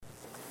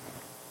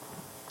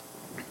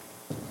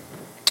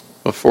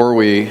Before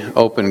we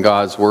open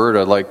God's Word,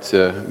 I'd like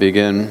to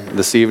begin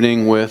this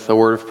evening with a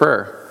word of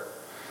prayer.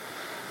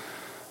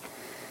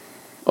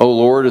 O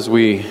Lord, as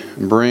we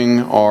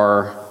bring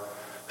our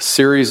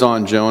series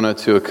on Jonah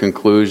to a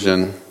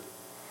conclusion,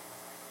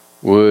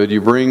 would you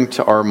bring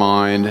to our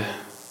mind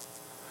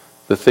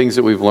the things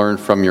that we've learned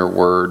from your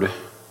Word,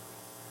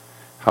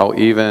 how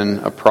even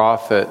a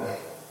prophet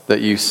that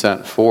you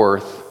sent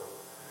forth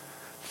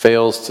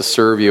fails to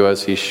serve you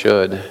as he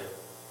should,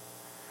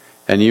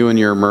 and you in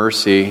your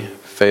mercy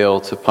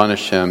fail to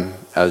punish him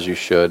as you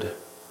should.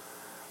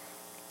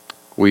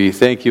 We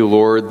thank you,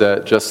 Lord,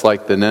 that just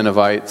like the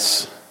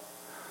Ninevites,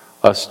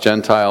 us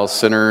Gentile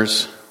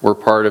sinners were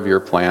part of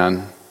your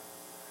plan,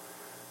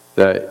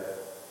 that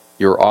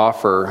your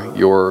offer,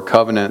 your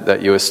covenant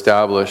that you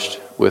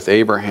established with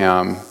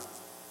Abraham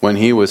when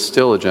he was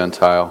still a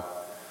Gentile,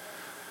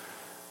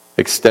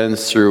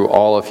 extends through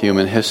all of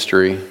human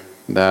history,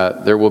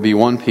 that there will be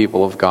one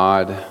people of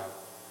God,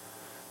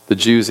 the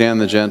Jews and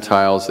the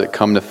Gentiles that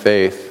come to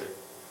faith,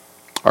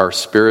 our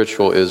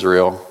spiritual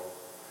Israel.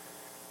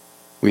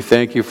 We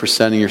thank you for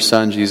sending your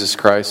Son, Jesus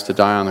Christ, to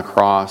die on the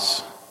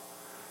cross,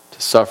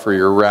 to suffer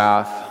your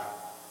wrath,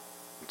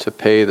 to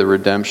pay the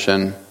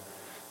redemption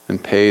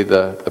and pay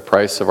the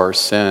price of our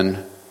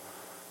sin,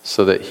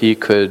 so that he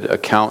could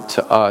account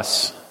to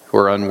us who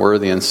are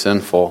unworthy and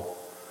sinful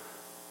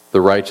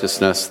the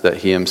righteousness that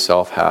he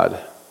himself had.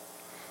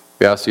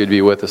 We ask you to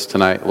be with us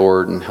tonight,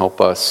 Lord, and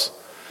help us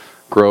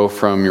grow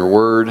from your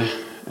word,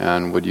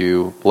 and would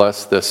you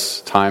bless this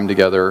time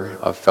together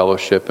of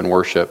fellowship and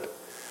worship.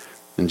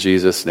 In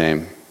Jesus'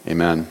 name,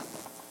 amen.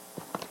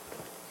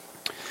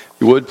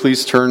 You would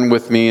please turn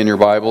with me in your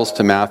Bibles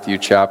to Matthew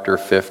chapter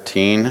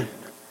 15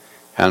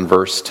 and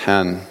verse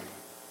 10.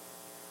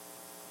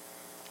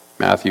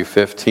 Matthew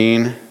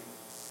 15,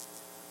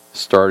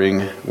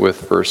 starting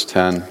with verse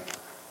 10.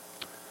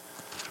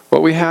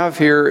 What we have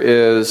here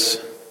is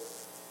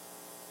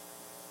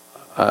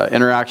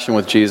interaction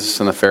with Jesus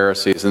and the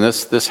Pharisees, and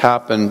this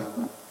happened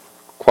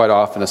quite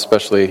often,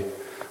 especially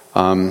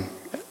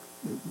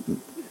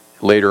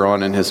later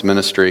on in his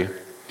ministry.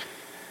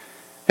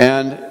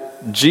 And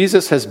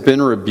Jesus has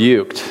been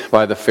rebuked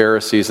by the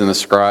Pharisees and the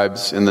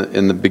scribes in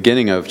the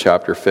beginning of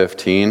chapter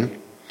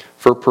 15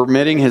 for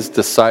permitting his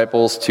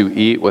disciples to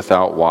eat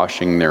without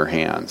washing their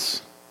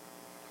hands.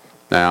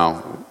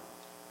 Now,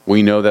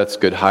 we know that's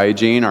good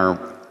hygiene. Our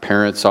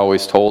parents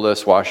always told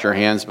us, wash your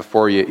hands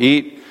before you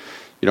eat.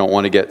 You don't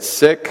want to get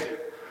sick.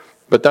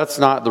 But that's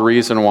not the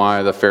reason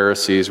why the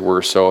Pharisees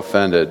were so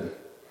offended,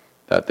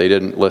 that they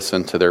didn't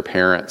listen to their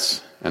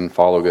parents and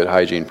follow good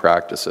hygiene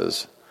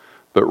practices.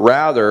 But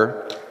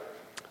rather,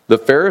 the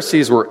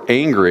Pharisees were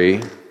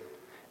angry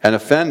and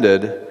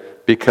offended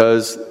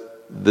because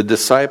the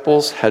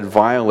disciples had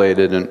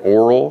violated an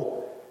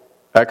oral,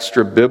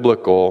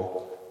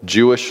 extra-biblical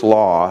Jewish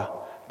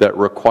law that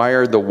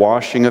required the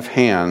washing of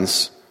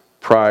hands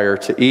prior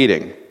to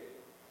eating.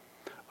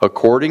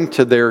 According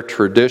to their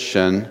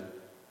tradition,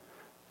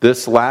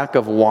 this lack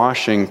of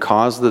washing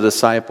caused the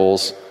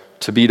disciples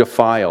to be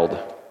defiled.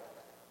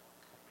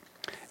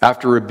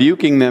 After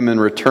rebuking them in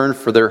return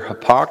for their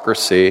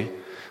hypocrisy,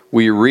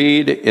 we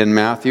read in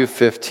Matthew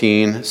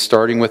 15,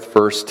 starting with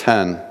verse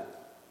 10.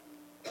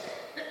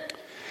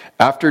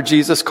 After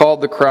Jesus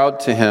called the crowd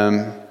to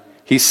him,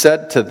 he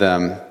said to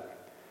them,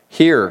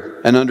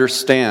 "Hear and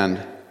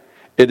understand.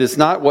 It is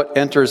not what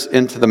enters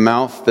into the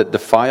mouth that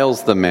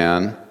defiles the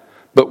man,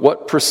 but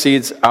what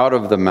proceeds out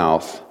of the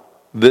mouth.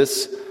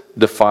 This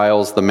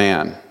defiles the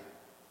man."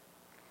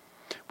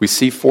 We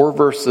see 4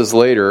 verses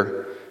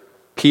later,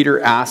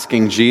 Peter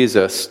asking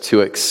Jesus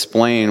to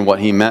explain what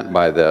he meant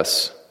by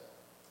this.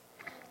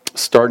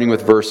 Starting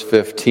with verse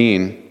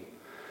 15,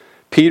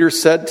 Peter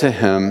said to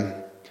him,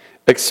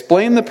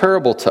 "Explain the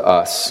parable to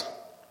us."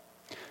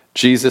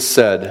 Jesus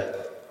said,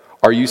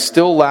 "Are you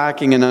still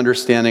lacking in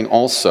understanding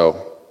also?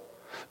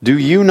 Do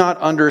you not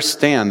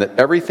understand that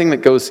everything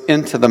that goes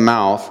into the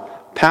mouth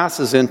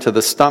passes into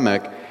the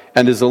stomach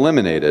and is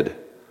eliminated?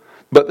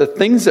 But the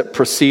things that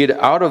proceed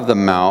out of the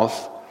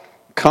mouth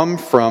come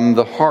from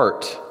the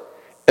heart,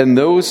 and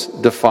those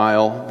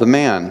defile the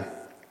man.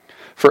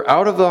 For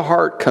out of the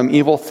heart come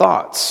evil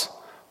thoughts,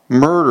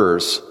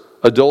 murders,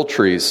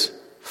 adulteries,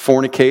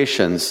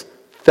 fornications,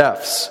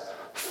 thefts,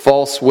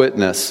 false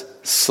witness,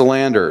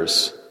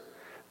 slanders.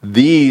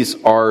 These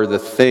are the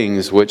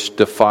things which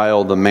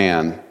defile the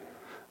man.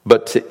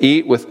 But to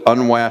eat with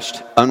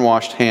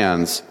unwashed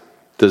hands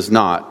does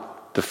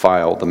not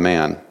defile the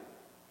man."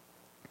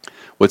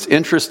 What's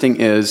interesting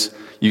is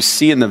you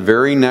see in the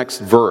very next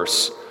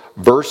verse,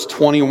 verse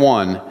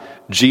 21,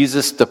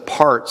 Jesus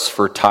departs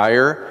for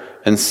Tyre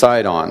and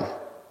Sidon,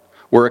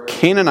 where a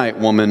Canaanite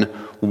woman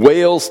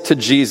wails to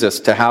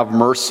Jesus to have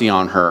mercy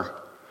on her,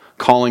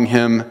 calling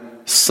him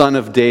Son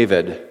of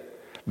David,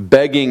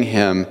 begging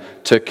him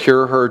to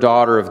cure her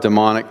daughter of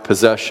demonic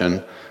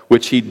possession,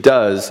 which he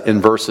does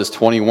in verses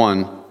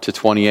 21 to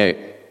 28.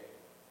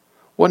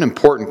 What an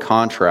important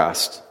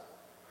contrast.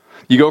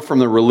 You go from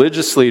the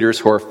religious leaders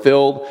who are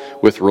filled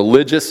with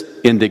religious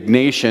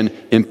indignation,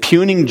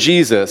 impugning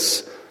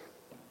Jesus,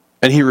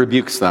 and he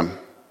rebukes them.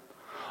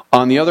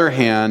 On the other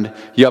hand,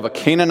 you have a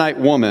Canaanite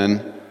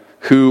woman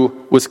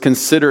who was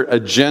considered a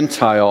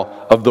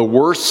Gentile of the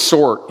worst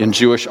sort in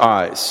Jewish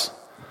eyes,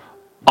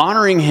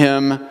 honoring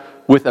him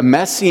with a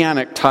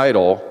messianic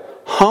title,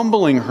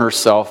 humbling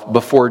herself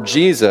before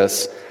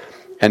Jesus,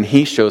 and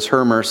he shows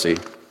her mercy.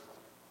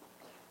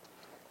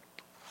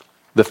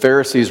 The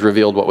Pharisees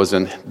revealed what was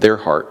in their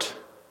heart.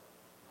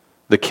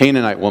 The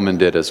Canaanite woman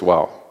did as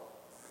well.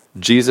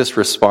 Jesus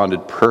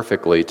responded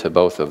perfectly to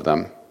both of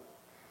them.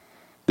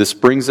 This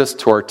brings us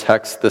to our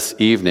text this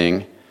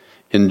evening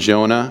in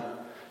Jonah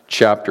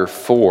chapter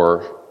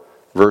 4,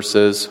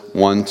 verses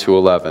 1 to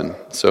 11.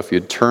 So if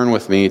you'd turn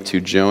with me to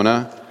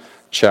Jonah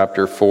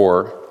chapter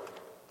 4,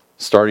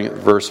 starting at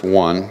verse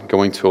 1,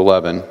 going to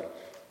 11.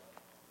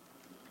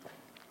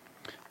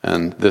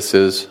 And this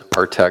is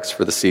our text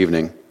for this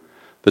evening.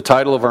 The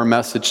title of our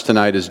message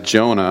tonight is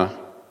Jonah,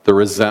 the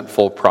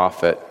Resentful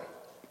Prophet.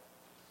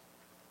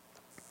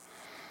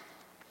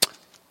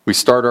 We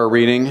start our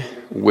reading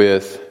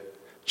with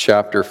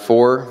chapter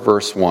 4,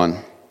 verse 1.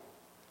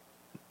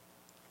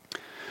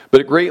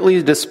 But it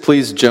greatly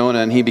displeased Jonah,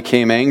 and he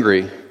became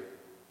angry.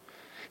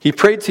 He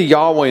prayed to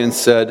Yahweh and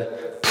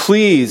said,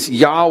 "Please,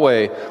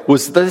 Yahweh,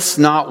 was this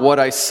not what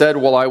I said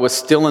while I was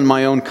still in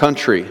my own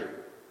country?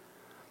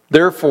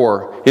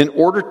 Therefore, in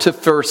order to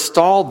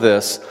forestall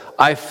this,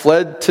 I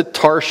fled to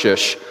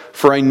Tarshish,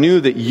 for I knew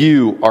that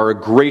you are a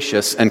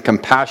gracious and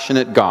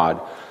compassionate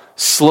God,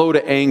 slow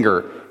to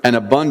anger and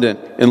abundant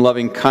in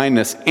loving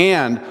kindness,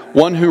 and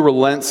one who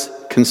relents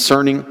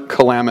concerning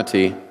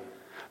calamity.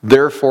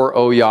 Therefore,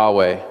 O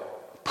Yahweh,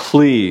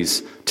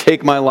 please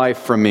take my life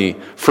from me,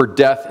 for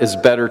death is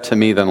better to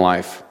me than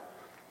life."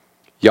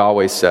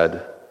 Yahweh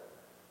said,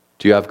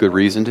 "Do you have good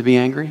reason to be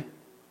angry?"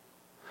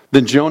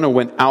 Then Jonah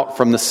went out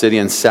from the city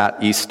and sat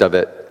east of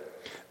it.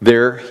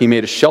 There he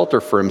made a shelter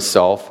for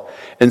himself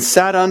and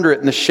sat under it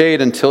in the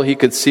shade until he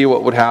could see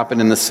what would happen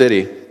in the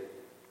city.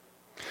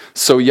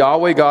 So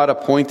Yahweh God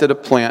appointed a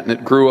plant, and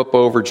it grew up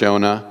over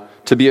Jonah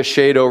to be a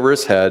shade over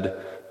his head,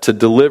 to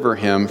deliver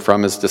him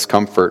from his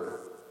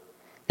discomfort.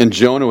 And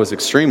Jonah was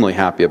extremely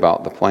happy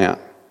about the plant.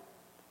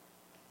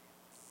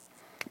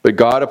 But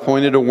God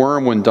appointed a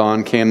worm when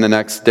dawn came the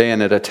next day,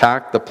 and it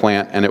attacked the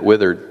plant, and it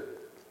withered.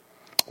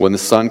 When the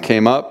sun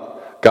came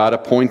up, God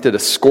appointed a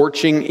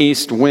scorching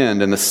east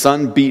wind, and the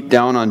sun beat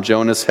down on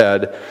Jonah's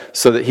head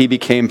so that he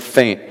became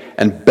faint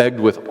and begged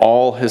with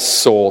all his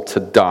soul to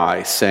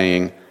die,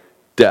 saying,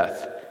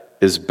 "Death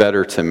is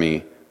better to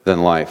me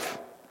than life."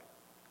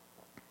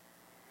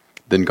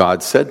 Then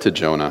God said to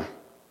Jonah,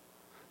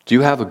 "Do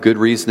you have a good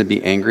reason to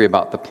be angry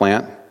about the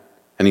plant?"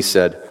 And he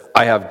said,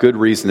 "I have good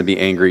reason to be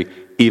angry,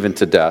 even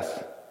to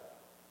death."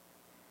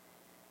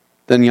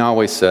 Then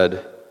Yahweh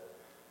said,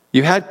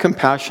 "You had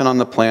compassion on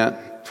the plant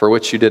for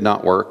which you did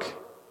not work,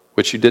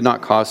 which you did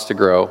not cause to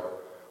grow,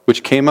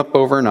 which came up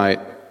overnight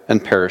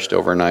and perished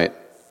overnight.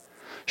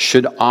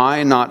 Should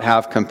I not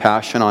have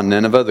compassion on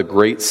Nineveh, the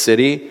great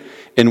city,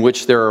 in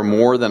which there are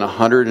more than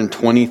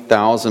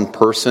 120,000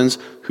 persons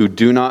who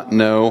do not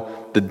know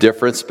the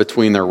difference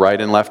between their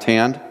right and left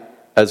hand,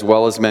 as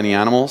well as many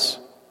animals?"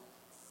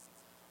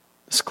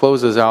 This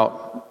closes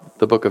out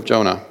the book of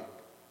Jonah.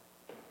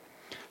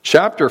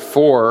 Chapter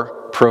 4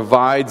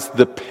 provides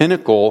the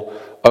pinnacle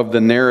of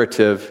the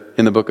narrative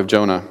in the book of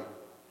Jonah.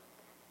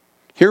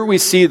 Here we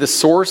see the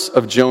source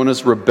of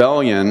Jonah's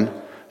rebellion,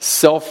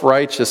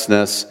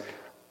 self-righteousness,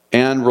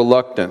 and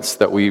reluctance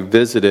that we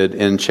visited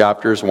in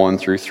chapters 1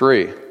 through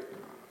 3.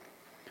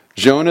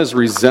 Jonah is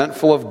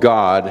resentful of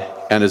God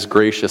and his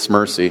gracious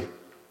mercy.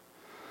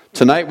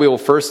 Tonight we will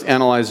first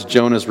analyze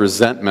Jonah's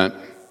resentment.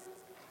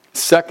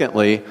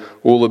 Secondly,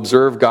 we'll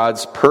observe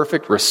God's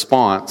perfect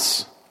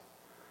response.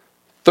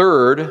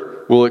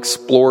 Third, we'll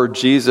explore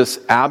Jesus'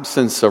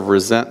 absence of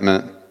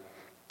resentment.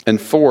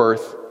 And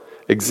fourth,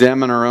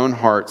 examine our own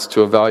hearts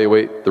to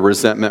evaluate the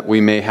resentment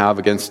we may have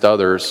against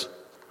others,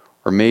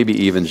 or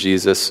maybe even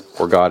Jesus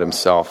or God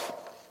himself.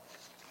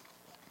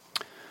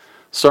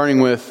 Starting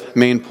with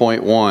main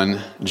point 1,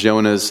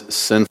 Jonah's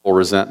sinful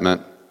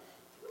resentment.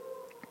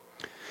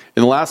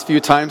 In the last few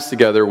times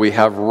together, we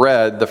have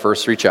read the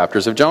first 3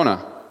 chapters of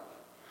Jonah.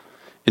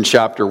 In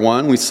chapter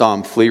 1, we saw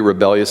him flee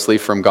rebelliously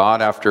from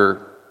God after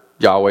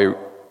Yahweh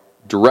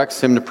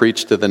directs him to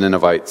preach to the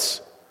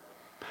Ninevites.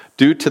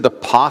 Due to the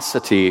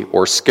paucity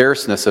or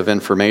scarceness of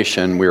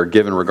information we are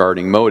given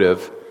regarding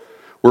motive,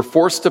 we're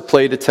forced to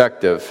play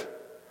detective.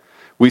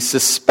 We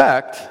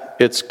suspect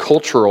it's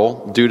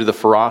cultural due to the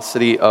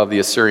ferocity of the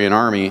Assyrian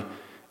army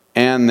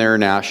and their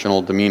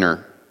national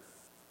demeanor.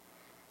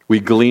 We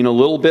glean a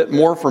little bit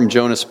more from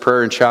Jonah's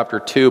prayer in chapter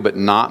 2, but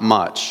not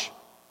much.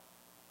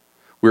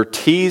 We've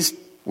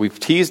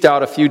teased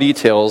out a few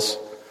details,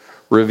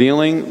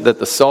 revealing that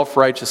the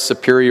self-righteous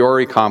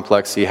superiority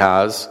complex he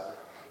has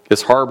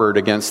is harbored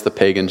against the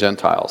pagan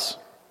Gentiles.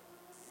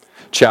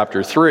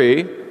 Chapter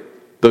 3,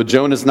 though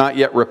Jonah has not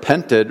yet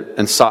repented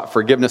and sought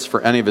forgiveness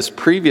for any of his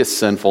previous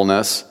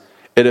sinfulness,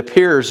 it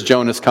appears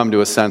Jonah's come to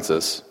his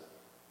senses.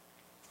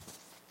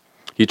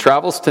 He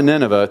travels to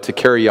Nineveh to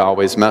carry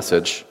Yahweh's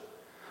message.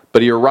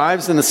 But he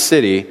arrives in the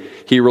city,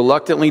 he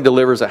reluctantly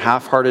delivers a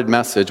half-hearted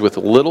message with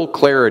little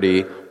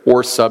clarity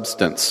or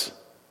substance.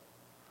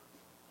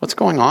 What's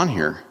going on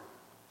here?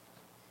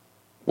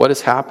 What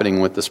is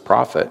happening with this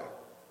prophet?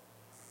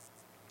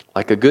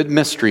 Like a good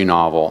mystery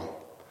novel,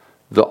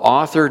 the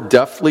author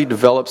deftly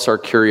develops our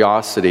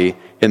curiosity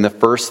in the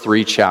first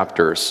 3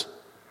 chapters.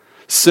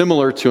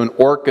 Similar to an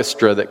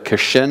orchestra that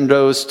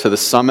crescendos to the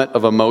summit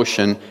of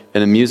emotion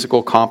in a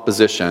musical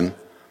composition,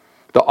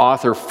 the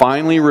author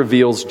finally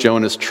reveals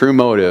Jonah's true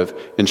motive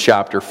in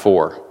chapter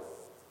 4.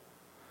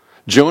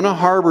 Jonah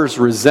harbors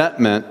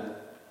resentment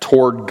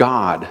toward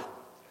God.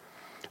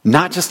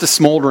 Not just a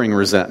smoldering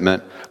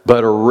resentment,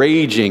 but a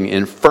raging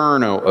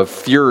inferno of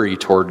fury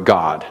toward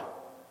God.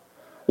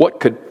 What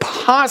could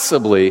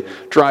possibly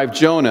drive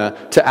Jonah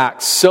to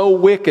act so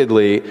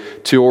wickedly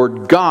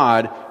toward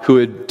God, who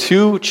had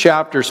 2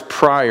 chapters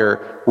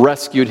prior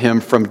rescued him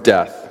from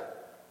death?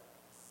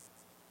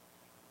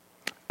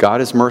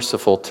 God is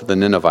merciful to the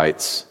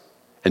Ninevites,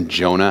 and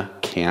Jonah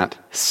can't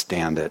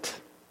stand it.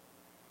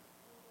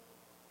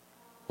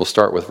 We'll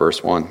start with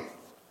verse 1.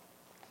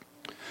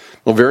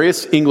 Well,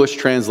 various English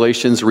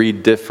translations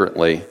read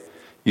differently.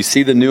 You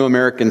see, the New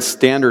American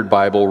Standard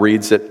Bible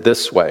reads it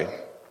this way.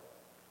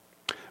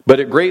 But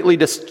it greatly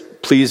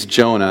displeased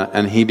Jonah,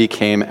 and he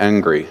became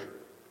angry.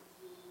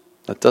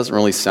 That doesn't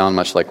really sound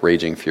much like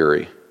raging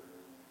fury.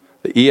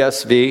 The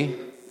ESV,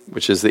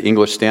 which is the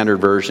English Standard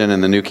Version,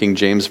 and the New King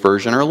James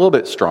Version are a little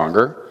bit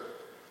stronger.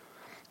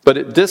 But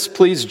it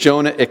displeased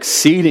Jonah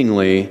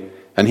exceedingly,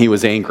 and he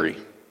was angry.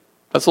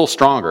 That's a little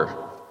stronger.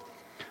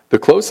 The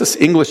closest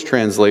English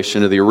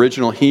translation to the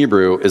original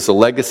Hebrew is the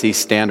Legacy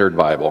Standard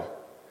Bible,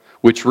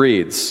 which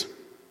reads,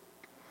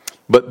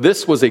 "But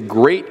this was a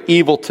great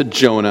evil to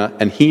Jonah,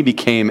 and he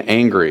became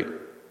angry."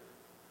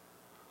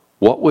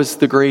 What was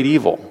the great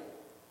evil?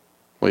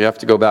 Well, you have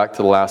to go back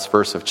to the last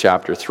verse of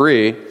chapter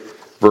 3,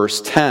 verse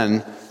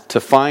 10,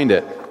 to find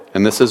it.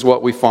 And this is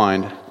what we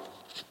find.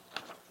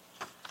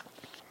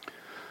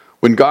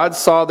 When God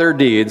saw their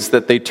deeds,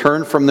 that they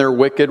turned from their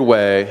wicked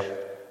way,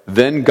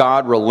 then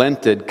God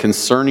relented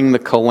concerning the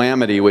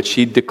calamity which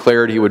he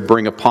declared he would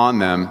bring upon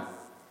them,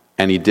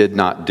 and he did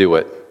not do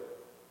it.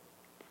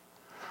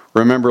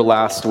 Remember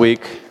last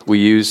week we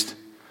used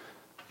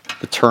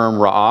the term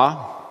ra'ah?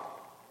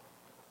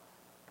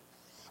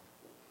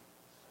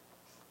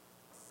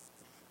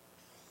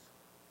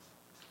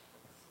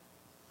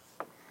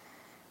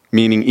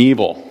 Meaning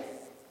evil.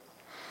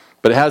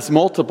 But it has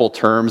multiple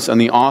terms, and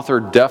the author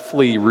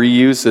deftly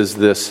reuses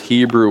this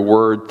Hebrew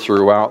word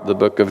throughout the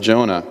book of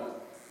Jonah.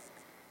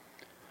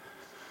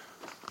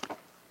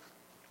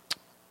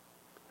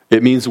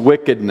 It means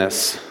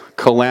wickedness,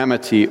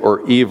 calamity,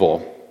 or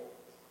evil.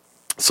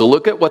 So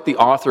look at what the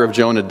author of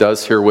Jonah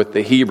does here with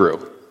the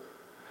Hebrew.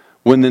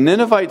 When the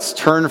Ninevites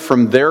turn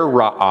from their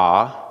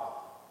ra'ah,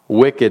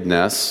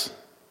 wickedness,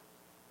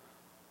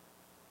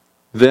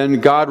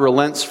 then God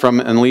relents from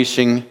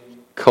unleashing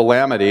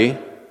calamity,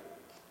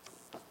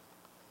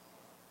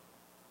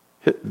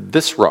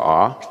 this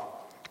ra'ah,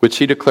 which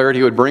he declared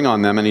he would bring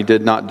on them, and he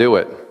did not do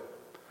it.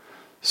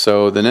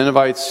 So the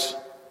Ninevites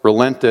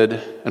relented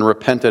and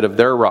repented of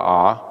their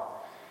ra'ah,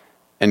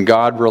 and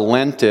God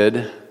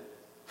relented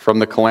from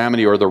the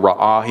calamity or the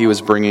ra'ah he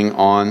was bringing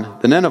on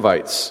the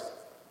Ninevites.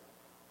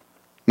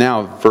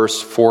 Now,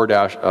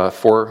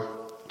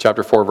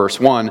 chapter 4, verse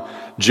 1,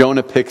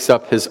 Jonah picks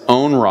up his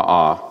own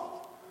ra'ah.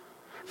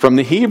 From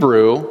the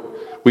Hebrew,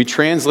 we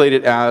translate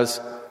it as,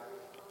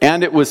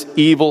 "and it was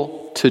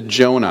evil to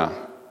Jonah."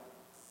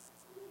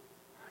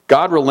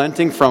 God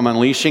relenting from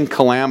unleashing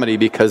calamity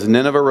because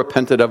Nineveh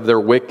repented of their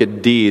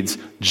wicked deeds,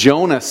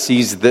 Jonah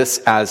sees this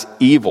as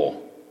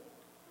evil.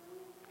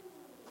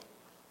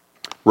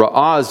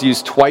 Ra'ah is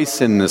used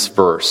twice in this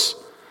verse.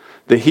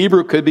 The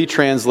Hebrew could be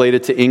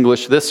translated to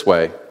English this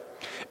way.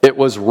 It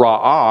was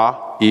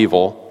ra'ah,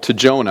 evil, to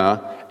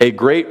Jonah, a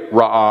great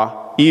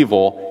ra'ah,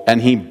 evil,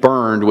 and he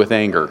burned with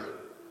anger.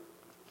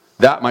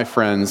 That, my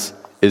friends,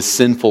 is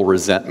sinful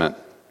resentment.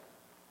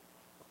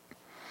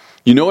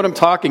 You know what I'm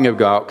talking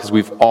about because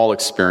we've all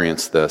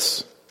experienced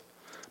this.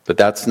 But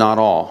that's not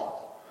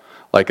all.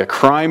 Like a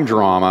crime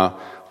drama,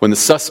 when the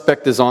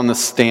suspect is on the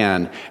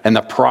stand and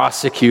the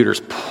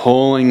prosecutor's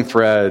pulling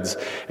threads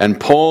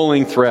until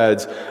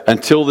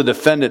the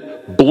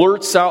defendant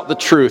blurts out the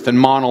truth in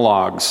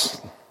monologues.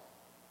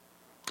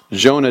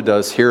 Jonah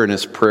does here in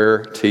his prayer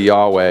to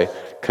Yahweh,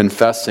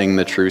 confessing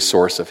the true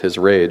source of his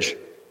rage.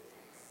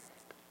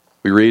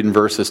 We read in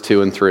verses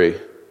 2 and 3.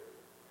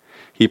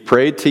 He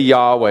prayed to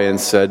Yahweh and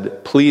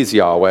said, "Please,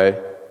 Yahweh,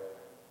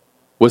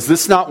 was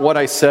this not what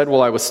I said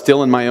while I was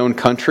still in my own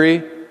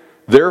country?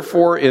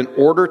 Therefore, in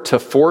order to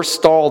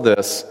forestall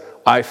this,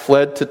 I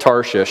fled to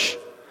Tarshish,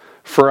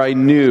 for I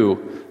knew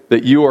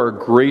that you are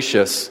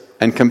gracious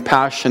and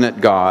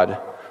compassionate God,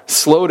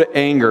 slow to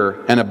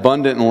anger and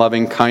abundant in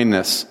loving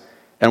kindness,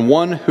 and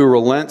one who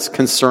relents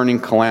concerning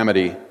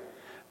calamity.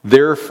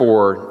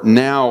 Therefore,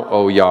 now,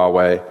 O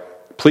Yahweh,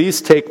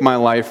 please take my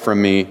life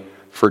from me,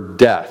 for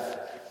death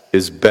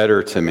is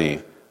better to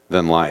me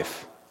than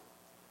life."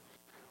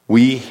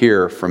 we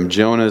hear from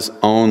Jonah's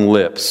own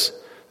lips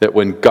that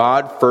when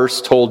God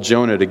first told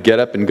Jonah to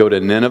get up and go to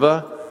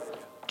Nineveh,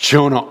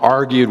 Jonah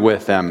argued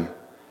with him.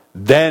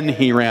 Then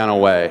he ran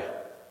away.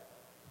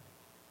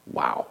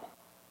 Wow.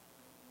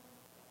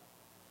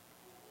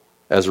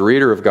 As a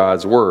reader of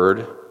God's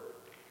Word,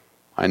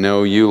 I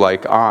know you,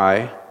 like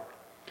I,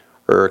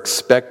 are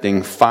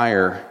expecting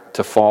fire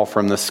to fall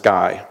from the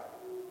sky.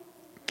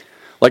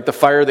 Like the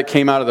fire that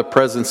came out of the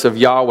presence of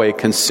Yahweh,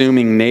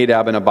 consuming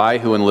Nadab and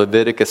Abihu in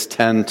Leviticus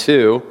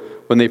 10:2,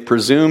 when they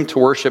presumed to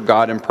worship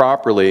God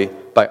improperly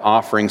by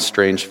offering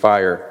strange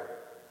fire.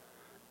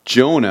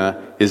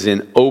 Jonah is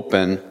in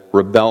open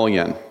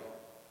rebellion.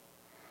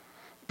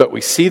 But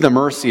we see the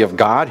mercy of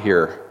God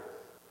here.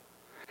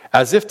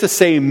 As if to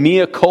say,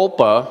 mea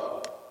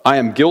culpa, I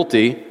am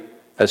guilty,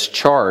 as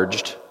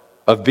charged,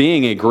 of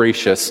being a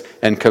gracious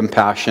and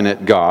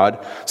compassionate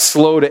God,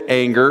 slow to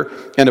anger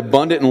and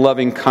abundant in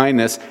loving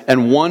kindness,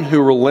 and one who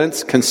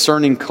relents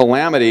concerning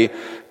calamity.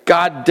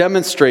 God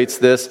demonstrates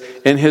this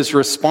in his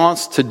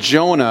response to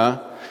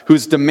Jonah,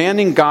 who's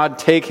demanding God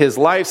take his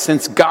life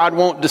since God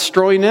won't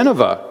destroy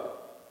Nineveh.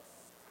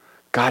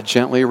 God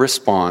gently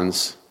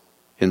responds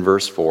in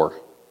verse 4.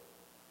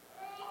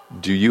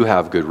 Do you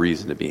have good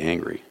reason to be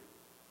angry?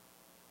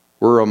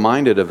 We're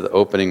reminded of the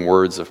opening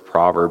words of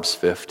Proverbs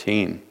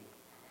 15,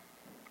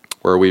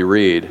 where we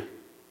read,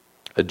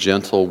 a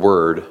gentle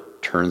word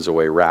turns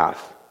away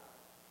wrath.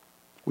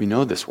 We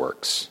know this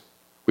works.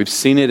 We've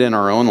seen it in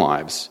our own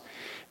lives.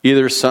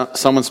 Either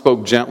someone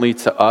spoke gently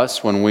to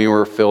us when we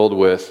were filled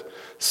with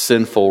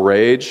sinful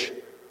rage,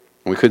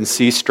 and we couldn't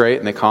see straight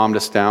and they calmed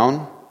us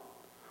down,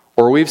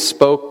 or we've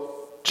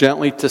spoke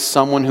gently to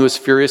someone who is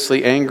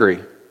furiously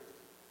angry.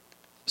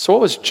 So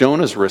what was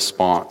Jonah's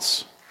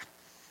response?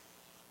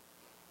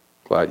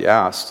 Glad you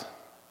asked.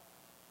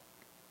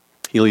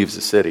 He leaves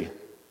the city.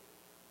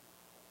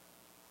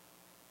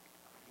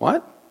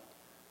 What?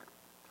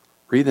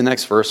 Read the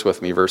next verse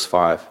with me, verse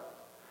 5.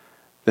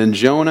 Then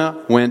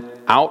Jonah went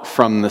out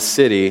from the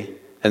city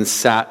and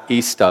sat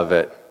east of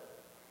it.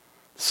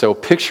 So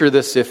picture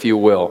this, if you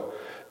will.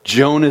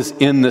 Jonah's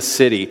in the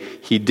city.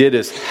 He did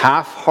his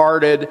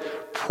half-hearted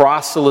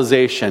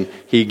proselytization.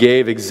 He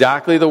gave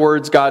exactly the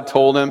words God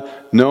told him,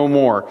 no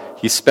more.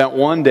 He spent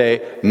one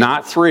day,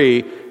 not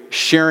 3,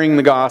 sharing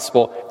the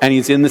gospel, and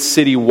he's in the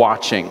city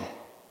watching.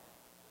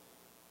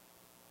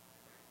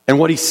 And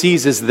what he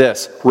sees is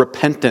this: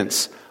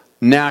 repentance,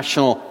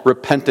 national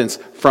repentance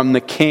from the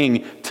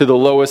king to the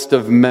lowest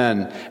of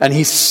men. And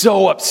he's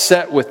so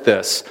upset with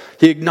this.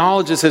 He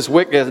acknowledges his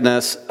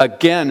wickedness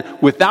again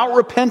without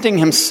repenting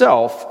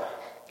himself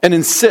and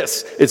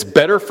insists it's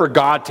better for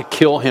God to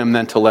kill him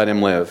than to let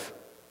him live.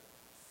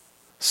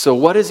 So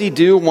what does he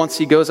do once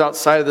he goes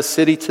outside of the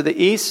city to the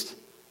east?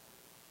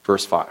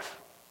 Verse 5.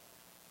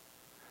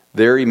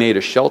 There he made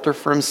a shelter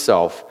for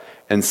himself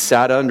and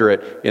sat under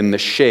it in the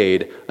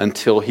shade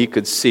until he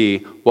could see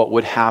what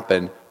would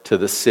happen to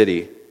the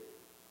city.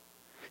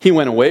 He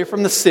went away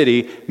from the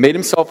city, made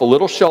himself a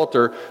little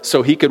shelter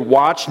so he could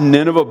watch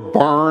Nineveh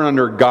burn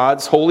under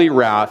God's holy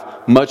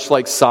wrath, much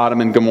like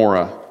Sodom and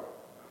Gomorrah.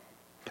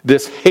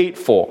 This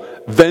hateful,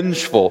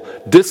 vengeful,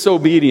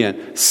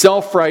 disobedient,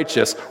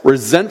 self-righteous,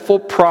 resentful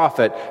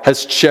prophet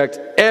has checked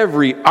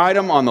every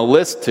item on the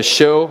list to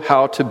show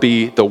how to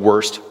be the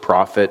worst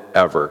prophet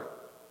ever.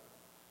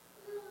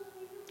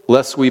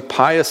 Lest we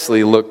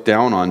piously look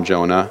down on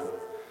Jonah,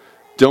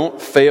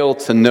 don't fail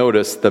to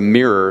notice the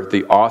mirror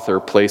the author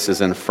places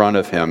in front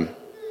of him.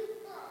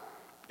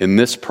 In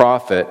this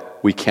prophet,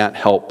 we can't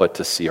help but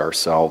to see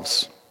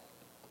ourselves.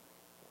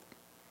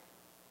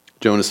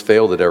 Jonah's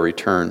failed at every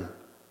turn.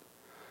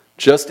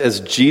 Just as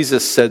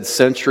Jesus said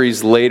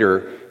centuries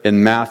later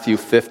in Matthew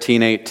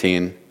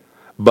 15:18,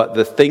 but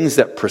the things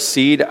that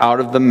proceed out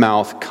of the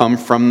mouth come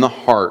from the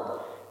heart,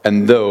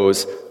 and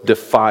those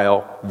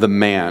defile the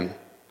man.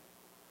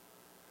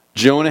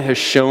 Jonah has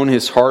shown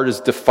his heart is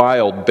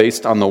defiled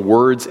based on the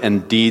words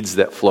and deeds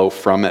that flow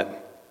from it.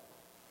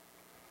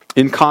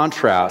 In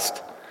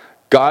contrast,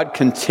 God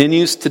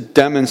continues to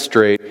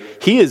demonstrate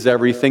he is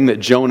everything that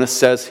Jonah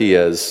says he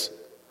is.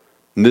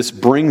 And this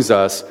brings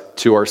us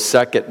to our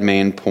second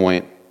main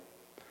point: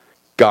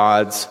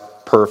 God's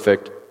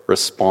perfect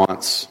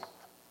response.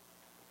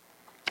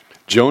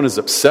 Jonah is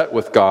upset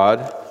with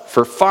God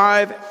for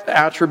 5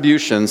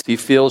 attributions he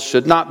feels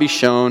should not be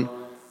shown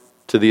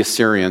to the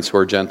Assyrians, who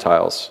are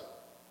Gentiles.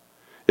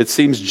 It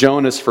seems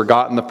Jonah's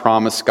forgotten the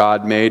promise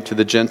God made to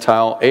the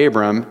Gentile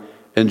Abram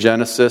in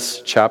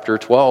Genesis chapter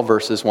 12,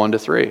 verses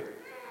 1-3.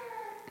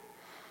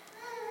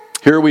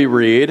 Here we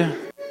read,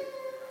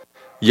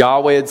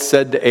 Yahweh had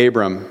said to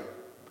Abram,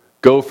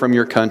 "Go from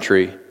your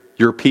country,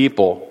 your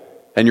people,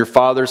 and your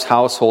father's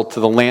household to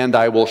the land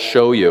I will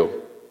show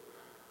you.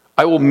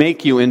 I will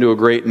make you into a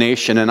great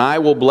nation, and I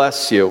will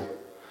bless you.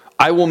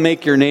 I will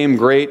make your name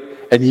great,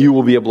 and you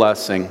will be a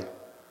blessing.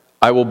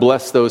 I will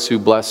bless those who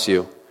bless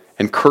you,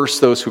 and curse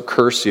those who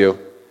curse you.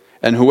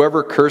 And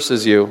whoever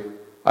curses you,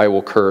 I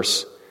will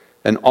curse.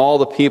 And all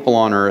the people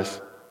on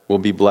earth will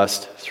be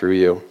blessed through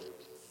you."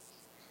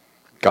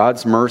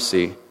 God's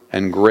mercy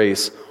and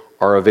grace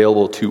are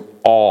available to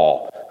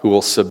all who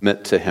will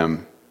submit to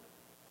him.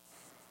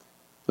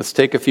 Let's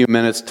take a few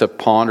minutes to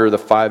ponder the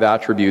 5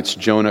 attributes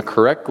Jonah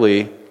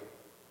correctly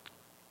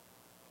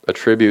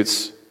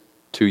attributes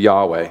to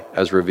Yahweh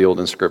as revealed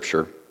in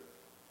Scripture.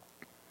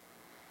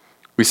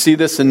 We see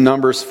this in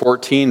Numbers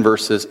 14,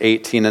 verses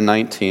 18 and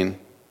 19.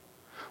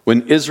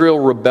 When Israel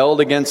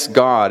rebelled against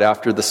God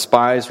after the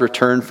spies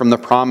returned from the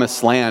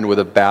promised land with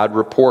a bad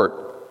report,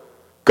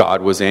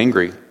 God was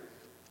angry.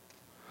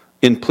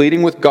 In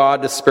pleading with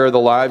God to spare the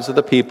lives of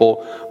the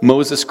people,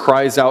 Moses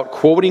cries out,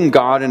 quoting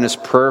God in his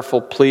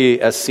prayerful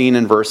plea as seen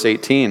in verse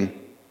 18.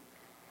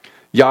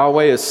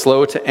 Yahweh is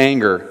slow to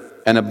anger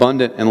and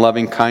abundant in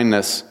loving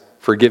kindness,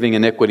 forgiving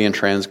iniquity and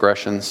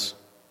transgressions.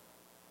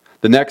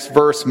 The next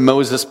verse,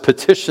 Moses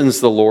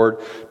petitions the Lord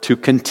to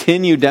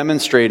continue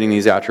demonstrating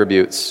these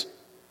attributes.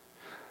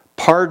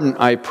 Pardon,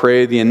 I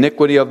pray, the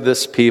iniquity of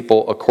this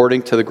people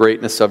according to the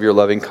greatness of your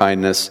loving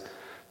kindness,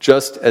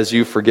 just as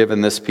you've forgiven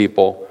this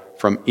people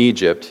from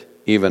Egypt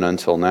even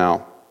until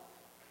now.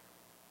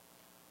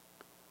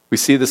 We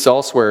see this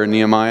elsewhere in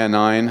Nehemiah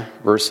 9,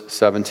 verse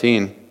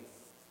 17,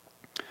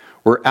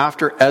 where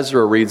after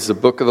Ezra reads the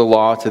book of the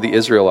law to the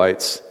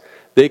Israelites,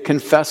 they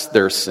confessed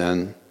their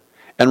sin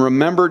and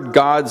remembered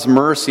God's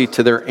mercy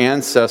to their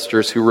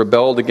ancestors who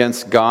rebelled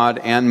against God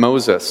and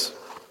Moses.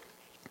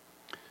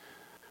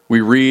 We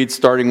read,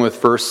 starting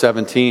with verse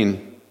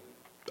 17,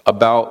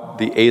 about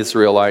the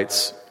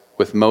Israelites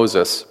with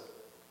Moses.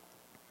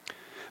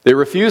 They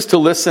refused to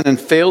listen and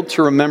failed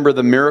to remember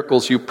the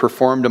miracles you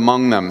performed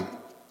among them.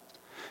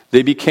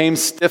 They became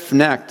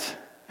stiff-necked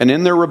and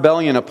in their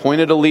rebellion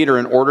appointed a leader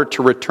in order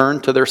to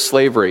return to their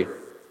slavery.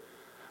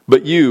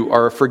 But you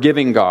are a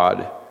forgiving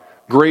God,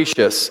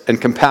 gracious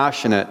and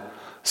compassionate,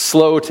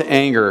 slow to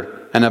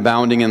anger and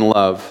abounding in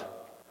love.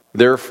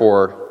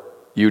 Therefore,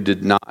 you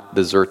did not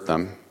desert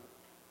them.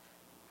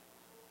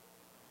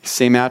 These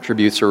same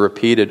attributes are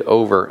repeated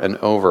over and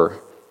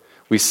over.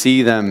 We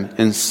see them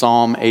in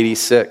Psalm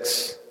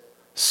 86,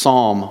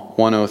 Psalm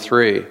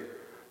 103,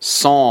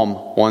 Psalm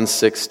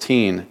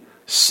 116,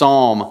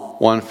 Psalm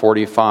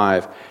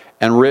 145,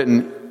 and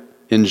written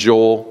in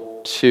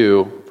Joel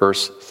 2,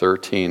 verse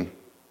 13.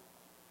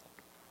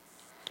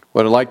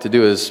 What I'd like to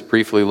do is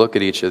briefly look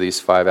at each of these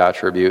 5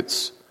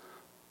 attributes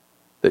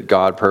that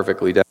God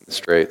perfectly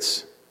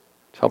demonstrates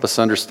to help us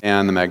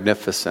understand the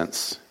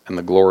magnificence and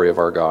the glory of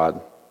our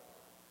God.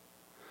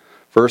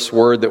 First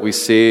word that we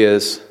see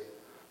is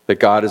that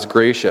God is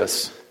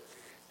gracious.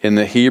 In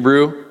the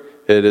Hebrew,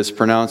 it is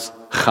pronounced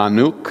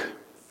chanuk,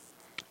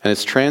 and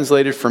it's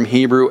translated from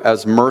Hebrew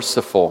as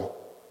merciful,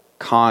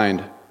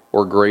 kind,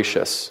 or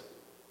gracious.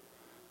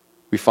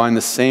 We find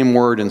the same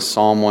word in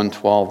Psalm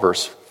 112,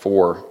 verse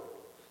 4.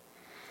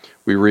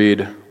 We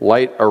read,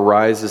 light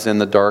arises in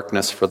the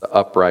darkness for the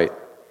upright.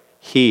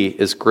 He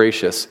is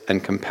gracious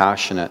and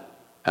compassionate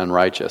and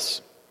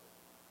righteous.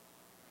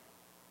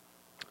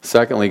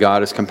 Secondly,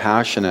 God is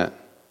compassionate.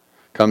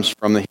 Comes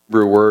from the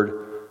Hebrew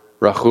word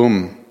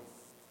rahum.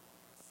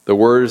 The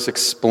word is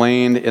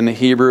explained in the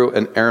Hebrew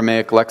and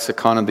Aramaic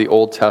lexicon of the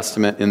Old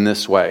Testament in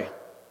this way: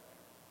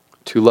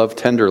 to love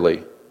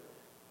tenderly,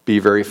 be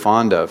very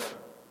fond of,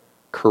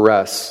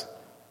 caress,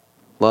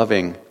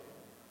 loving,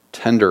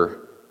 tender,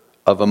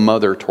 of a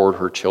mother toward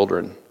her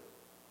children.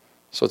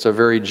 So it's a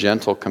very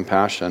gentle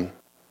compassion.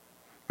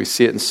 We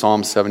see it in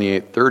Psalm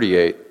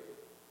 78:38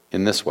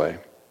 in this way.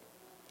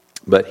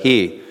 But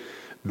he,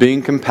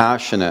 being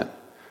compassionate,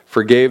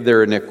 forgave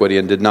their iniquity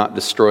and did not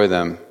destroy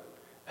them.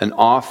 And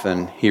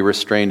often he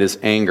restrained his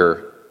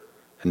anger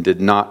and did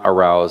not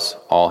arouse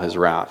all his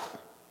wrath.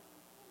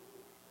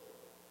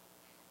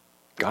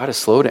 God is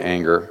slow to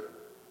anger.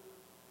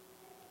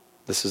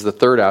 This is the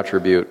third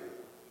attribute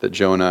that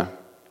Jonah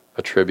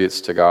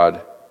attributes to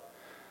God.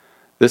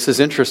 This is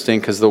interesting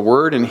because the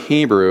word in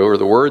Hebrew, or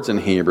the words in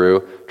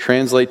Hebrew,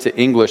 translate to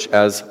English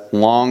as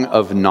long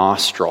of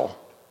nostril.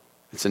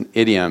 It's an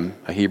idiom,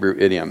 a Hebrew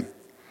idiom.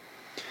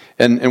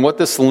 And what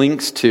this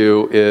links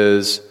to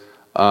is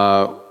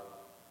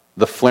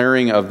the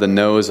flaring of the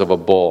nose of a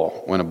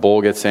bull. When a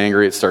bull gets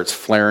angry, it starts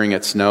flaring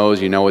its nose.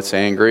 You know it's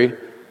angry.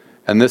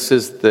 And this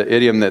is the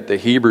idiom that the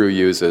Hebrew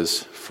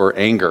uses for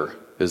anger,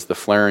 is the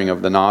flaring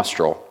of the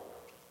nostril.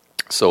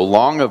 So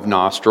long of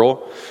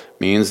nostril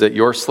means that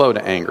you're slow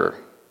to anger.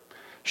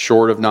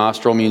 Short of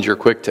nostril means you're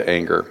quick to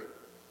anger.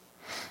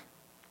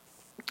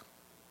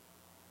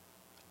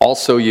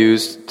 Also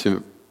used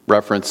to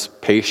reference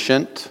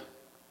patient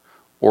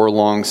or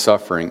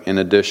long-suffering, in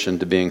addition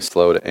to being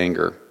slow to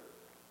anger.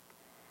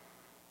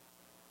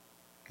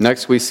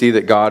 Next, we see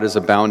that God is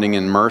abounding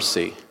in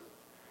mercy.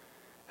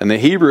 And the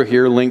Hebrew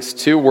here links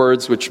 2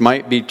 words which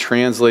might be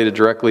translated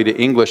directly to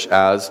English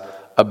as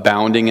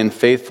abounding in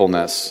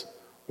faithfulness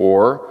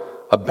or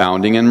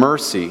abounding in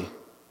mercy.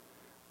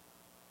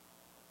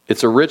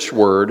 It's a rich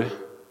word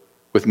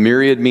with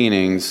myriad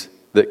meanings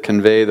that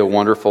convey the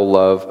wonderful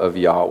love of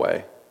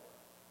Yahweh.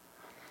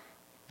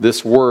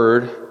 This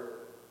word,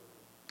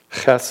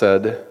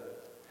 chesed,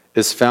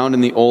 is found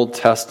in the Old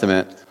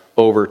Testament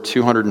over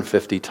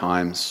 250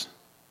 times.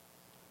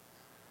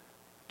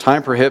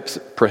 Time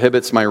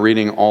prohibits my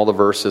reading all the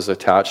verses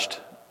attached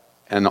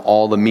and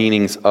all the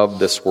meanings of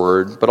this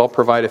word, but I'll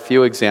provide a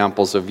few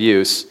examples of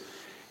use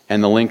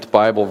and the linked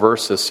Bible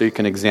verses so you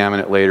can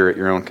examine it later at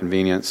your own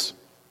convenience.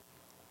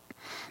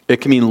 It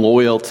can mean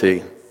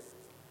loyalty,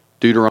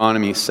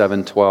 Deuteronomy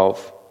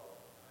 7:12.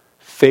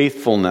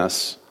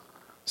 Faithfulness,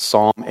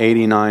 Psalm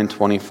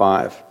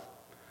 89:25.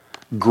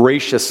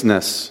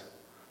 Graciousness,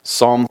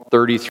 Psalm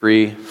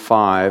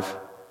 33:5.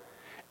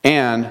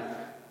 And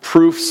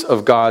proofs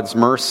of God's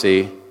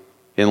mercy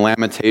in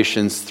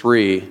Lamentations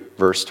 3,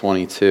 verse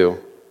 22.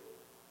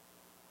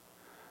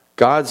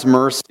 God's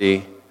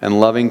mercy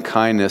and loving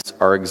kindness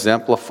are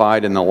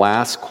exemplified in the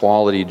last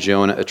quality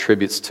Jonah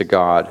attributes to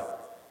God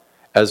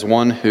as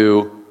one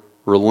who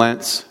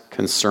relents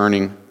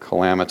concerning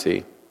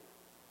calamity.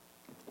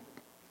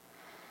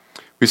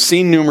 We've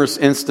seen numerous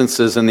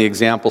instances in the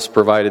examples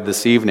provided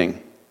this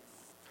evening.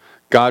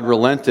 God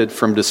relented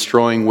from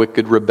destroying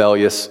wicked,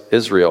 rebellious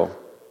Israel,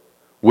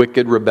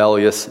 wicked,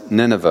 rebellious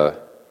Nineveh,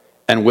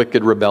 and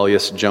wicked,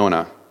 rebellious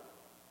Jonah.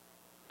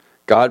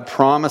 God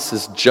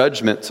promises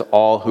judgment to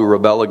all who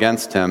rebel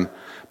against him,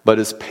 but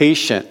is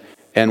patient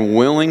and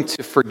willing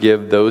to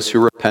forgive those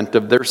who repent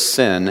of their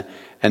sin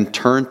and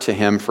turn to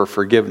him for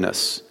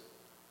forgiveness.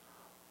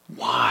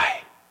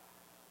 Why?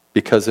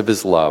 Because of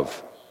his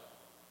love.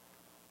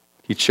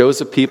 He chose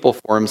a people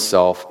for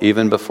himself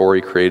even before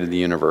he created the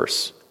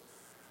universe.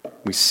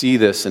 We see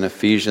this in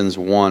Ephesians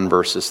 1,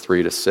 verses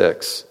 3 to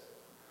 6.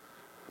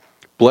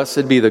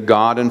 Blessed be the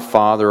God and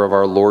Father of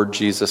our Lord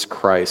Jesus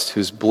Christ,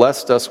 who's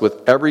blessed us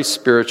with every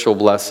spiritual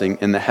blessing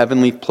in the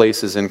heavenly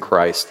places in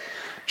Christ,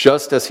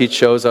 just as he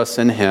chose us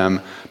in him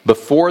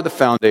before the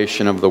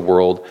foundation of the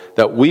world,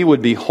 that we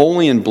would be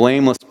holy and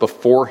blameless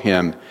before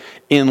him.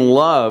 In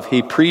love,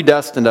 he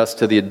predestined us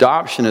to the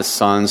adoption as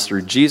sons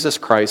through Jesus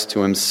Christ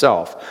to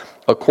himself,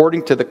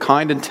 according to the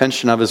kind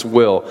intention of his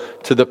will,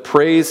 to the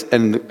praise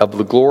and of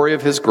the glory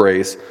of his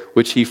grace,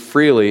 which he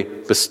freely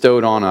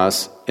bestowed on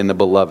us in the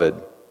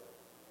beloved.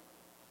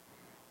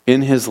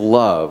 In his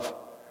love,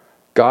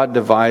 God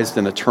devised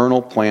an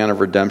eternal plan of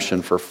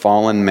redemption for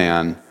fallen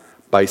man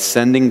by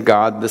sending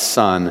God the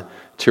Son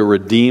to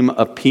redeem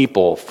a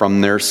people from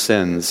their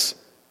sins.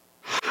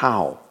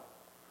 How?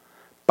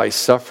 By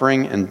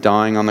suffering and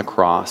dying on the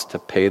cross to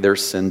pay their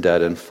sin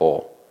debt in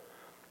full.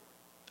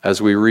 As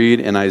we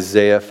read in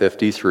Isaiah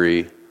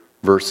 53,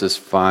 verses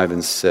 5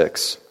 and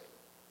 6.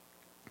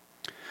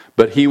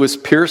 But he was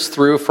pierced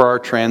through for our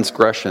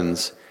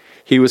transgressions.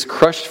 He was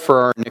crushed for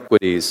our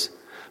iniquities.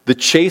 The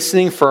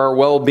chastening for our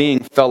well-being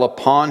fell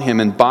upon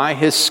him, and by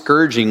his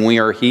scourging we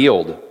are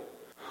healed.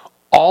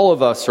 All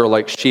of us are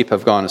like sheep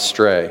have gone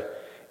astray.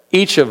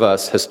 Each of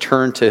us has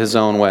turned to his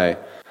own way.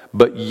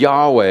 But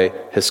Yahweh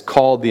has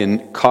caused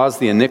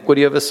the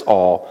iniquity of us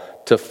all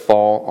to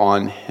fall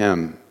on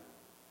him.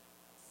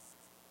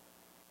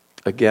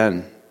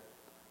 Again,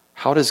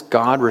 how does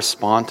God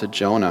respond to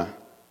Jonah?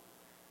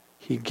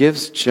 He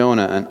gives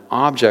Jonah an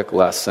object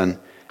lesson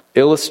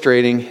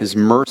illustrating his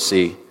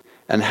mercy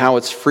and how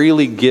it's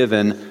freely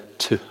given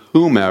to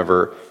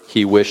whomever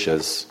he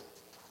wishes.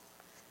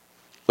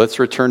 Let's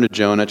return to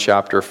Jonah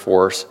chapter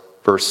 4,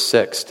 verse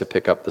 6 to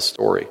pick up the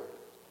story.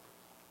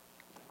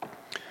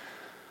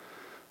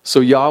 So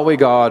Yahweh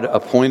God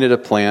appointed a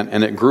plant,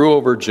 and it grew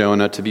over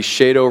Jonah to be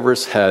shade over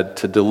his head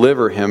to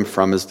deliver him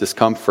from his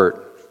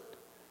discomfort.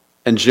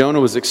 And Jonah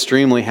was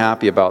extremely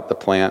happy about the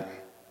plant.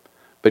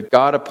 But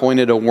God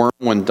appointed a worm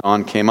when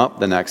dawn came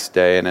up the next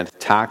day, and it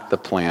attacked the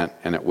plant,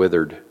 and it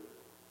withered.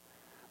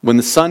 When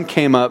the sun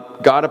came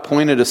up, God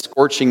appointed a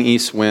scorching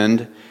east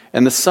wind,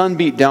 and the sun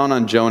beat down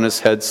on Jonah's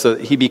head so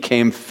that he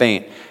became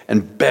faint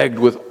and begged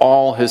with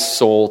all his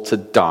soul to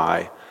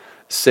die,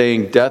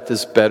 saying, "Death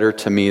is better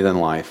to me than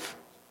life."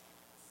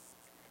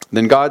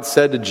 Then God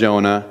said to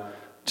Jonah,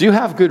 "Do you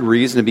have good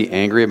reason to be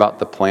angry about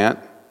the plant?"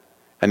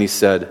 And he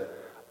said,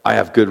 "I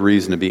have good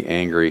reason to be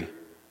angry,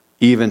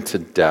 even to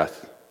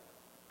death."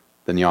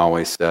 Then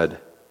Yahweh said,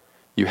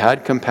 "You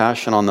had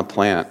compassion on the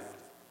plant,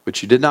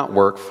 which you did not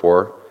work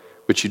for,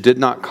 which you did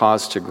not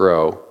cause to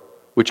grow,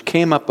 which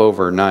came up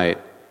overnight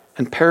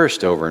and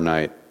perished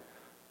overnight.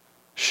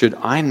 Should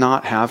I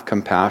not have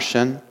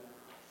compassion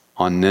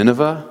on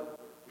Nineveh,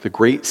 the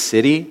great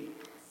city,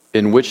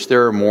 in which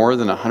there are more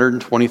than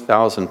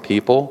 120,000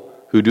 people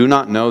who do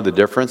not know the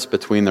difference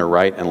between their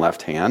right and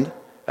left hand,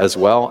 as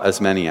well as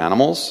many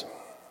animals?"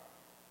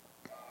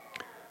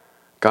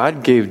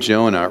 God gave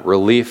Jonah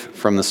relief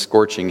from the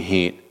scorching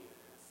heat,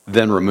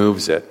 then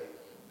removes it.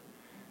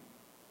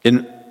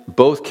 In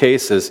both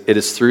cases, it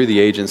is through the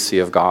agency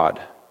of God.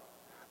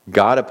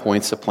 God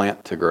appoints a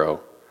plant to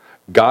grow.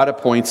 God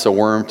appoints a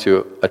worm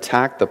to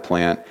attack the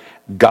plant.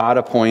 God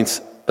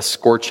appoints a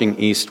scorching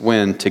east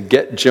wind to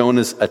get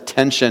Jonah's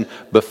attention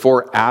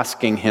before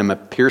asking him a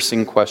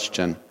piercing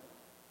question.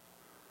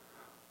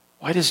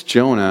 Why does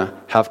Jonah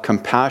have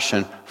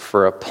compassion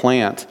for a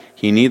plant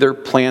he neither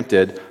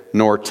planted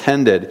nor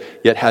tended,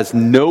 yet has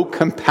no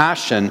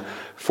compassion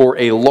for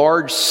a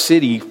large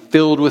city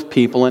filled with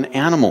people and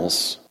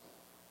animals?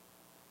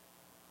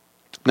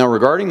 Now,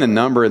 regarding the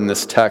number in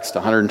this text,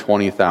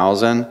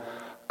 120,000,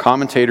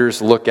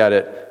 commentators look at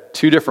it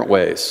two different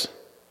ways,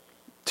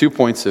 2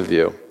 points of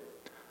view.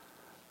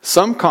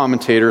 Some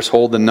commentators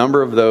hold the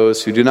number of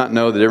those who do not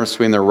know the difference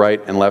between their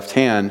right and left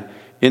hand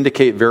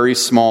indicate very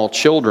small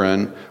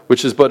children,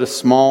 which is but a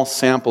small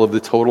sample of the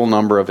total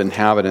number of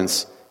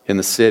inhabitants in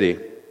the city.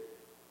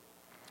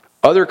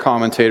 Other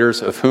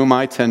commentators, of whom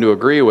I tend to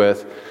agree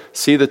with,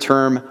 see the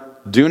term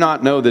 "do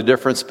not know the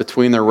difference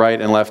between their right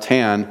and left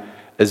hand"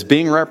 as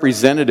being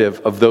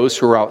representative of those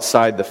who are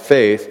outside the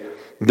faith,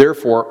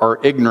 therefore are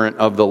ignorant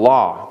of the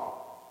law.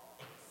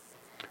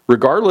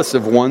 Regardless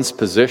of one's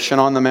position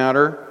on the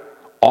matter,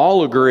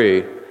 all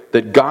agree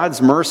that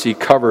God's mercy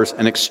covers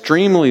an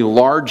extremely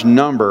large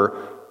number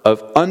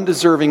of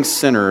undeserving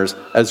sinners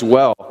as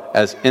well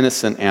as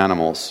innocent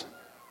animals.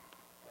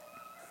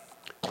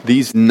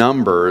 These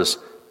numbers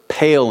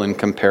pale in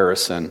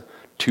comparison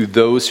to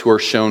those who are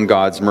shown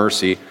God's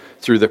mercy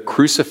through the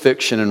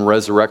crucifixion and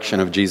resurrection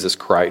of Jesus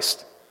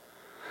Christ.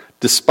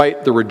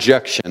 Despite the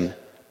rejection,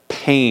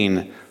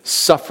 pain,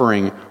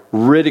 suffering,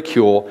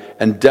 ridicule,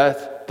 and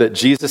death that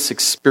Jesus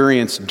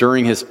experienced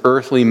during his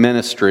earthly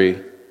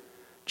ministry,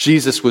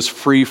 Jesus was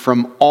free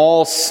from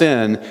all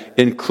sin,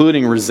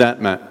 including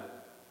resentment.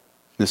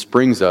 This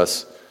brings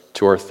us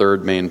to our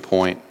third main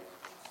point: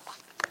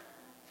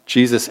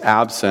 Jesus'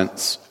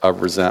 absence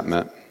of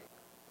resentment.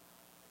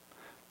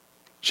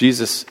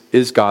 Jesus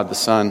is God the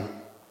Son.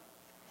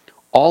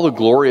 All the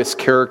glorious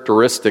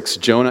characteristics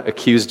Jonah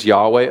accused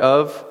Yahweh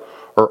of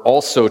are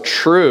also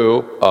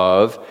true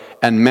of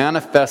and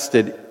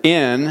manifested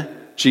in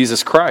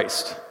Jesus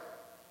Christ.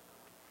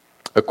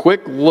 A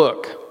quick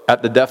look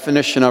at the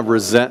definition of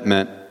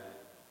resentment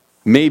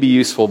may be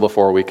useful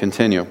before we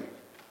continue.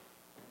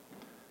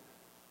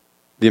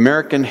 The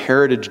American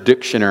Heritage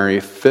Dictionary,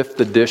 5th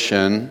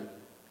edition,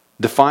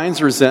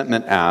 defines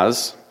resentment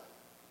as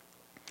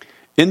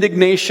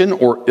indignation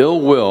or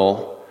ill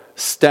will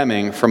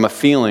stemming from a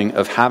feeling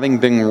of having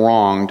been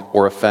wronged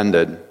or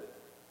offended.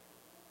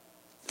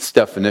 This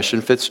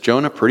definition fits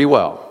Jonah pretty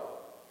well.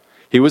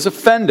 He was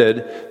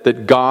offended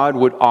that God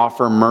would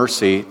offer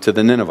mercy to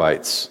the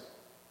Ninevites.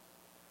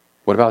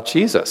 What about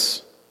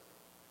Jesus?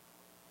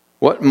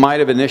 What might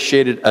have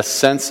initiated a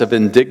sense of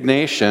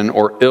indignation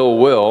or ill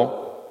will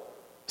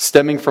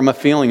stemming from a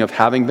feeling of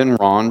having been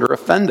wronged or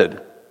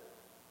offended?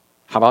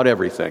 How about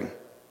everything?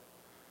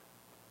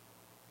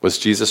 Was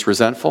Jesus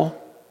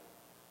resentful?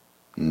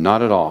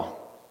 Not at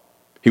all.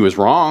 He was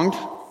wronged.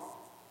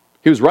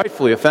 He was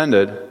rightfully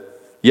offended.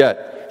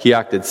 Yet, he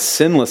acted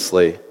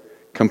sinlessly,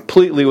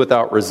 completely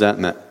without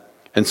resentment.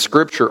 And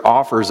Scripture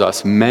offers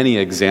us many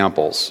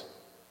examples.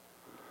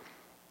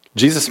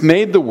 Jesus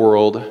made the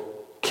world,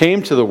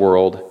 came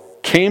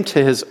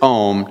to his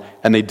own,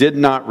 and they did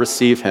not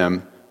receive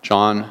him.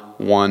 John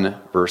 1,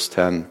 verse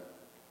 10.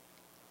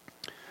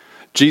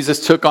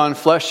 Jesus took on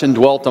flesh and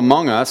dwelt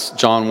among us.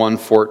 John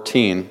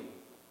 1:14.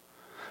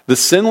 The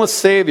sinless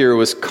Savior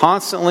was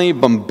constantly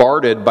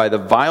bombarded by the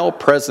vile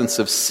presence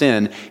of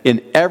sin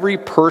in every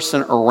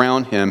person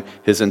around him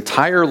his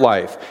entire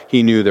life.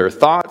 He knew their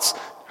thoughts,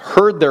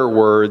 heard their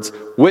words,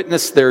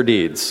 witnessed their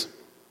deeds.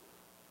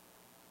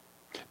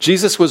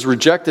 Jesus was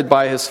rejected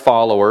by his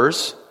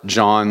followers.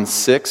 John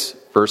 6,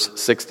 verse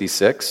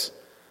 66.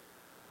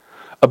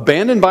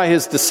 Abandoned by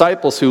his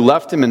disciples who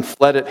left him and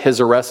fled at his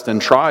arrest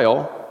and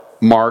trial.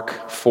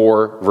 Mark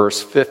 14,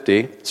 verse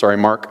 50.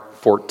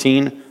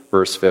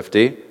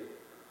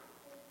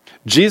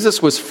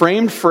 Jesus was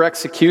framed for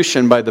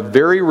execution by the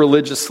very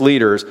religious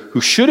leaders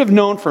who should have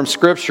known from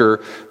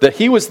Scripture that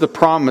he was the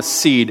promised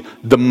seed,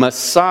 the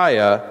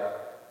Messiah.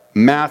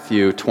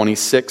 Matthew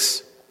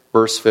 26,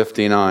 verse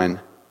 59.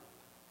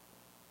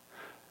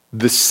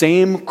 The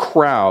same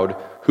crowd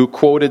who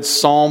quoted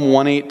Psalm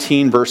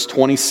 118, verse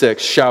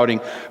 26,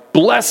 shouting,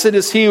 "Blessed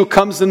is he who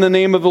comes in the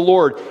name of the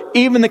Lord,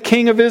 even the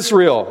King of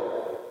Israel,"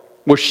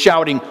 was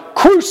shouting,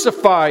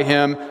 "Crucify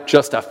him,"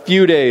 just a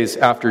few days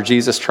after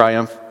Jesus'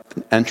 triumphant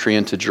entry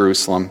into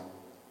Jerusalem.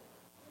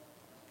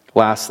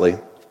 Lastly,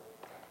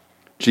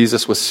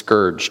 Jesus was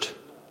scourged,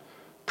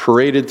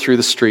 paraded through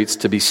the streets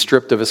to be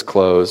stripped of his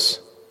clothes,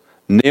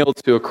 nailed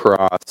to a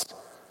cross,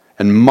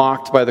 and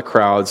mocked by the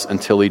crowds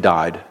until he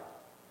died.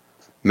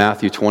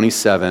 Matthew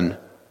 27,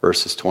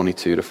 verses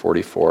 22 to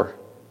 44.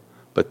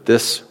 But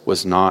this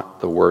was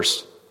not the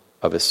worst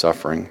of his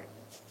suffering.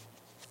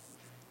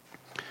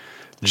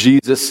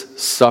 Jesus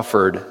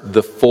suffered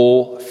the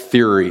full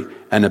fury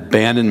and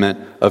abandonment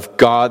of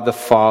God the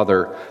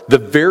Father, the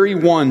very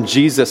one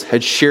Jesus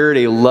had shared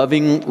a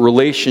loving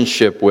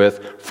relationship with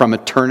from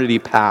eternity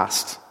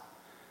past.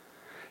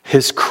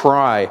 His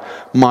cry,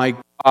 my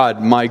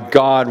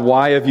God,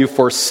 why have you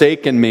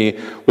forsaken me?"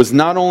 was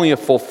not only a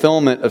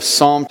fulfillment of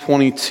Psalm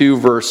 22,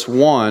 verse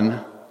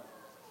 1.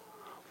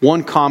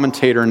 One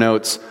commentator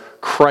notes,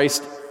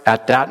 Christ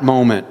at that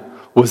moment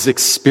was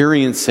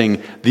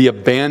experiencing the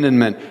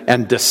abandonment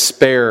and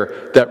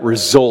despair that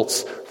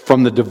results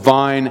from the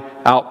divine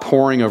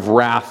outpouring of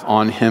wrath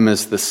on him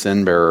as the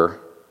sin bearer.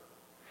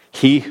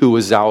 He who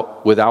was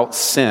without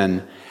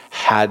sin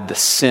had the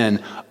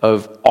sin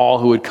of all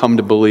who would come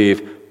to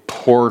believe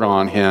poured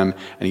on him,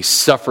 and he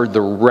suffered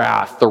the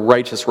wrath, the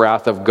righteous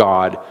wrath of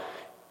God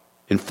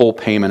in full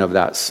payment of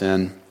that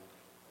sin.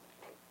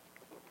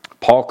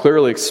 Paul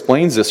clearly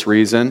explains this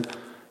reason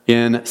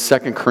in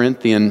 2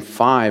 Corinthians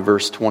 5,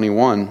 verse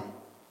 21.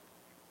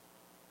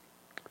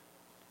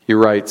 He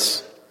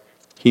writes,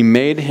 "He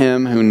made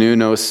him who knew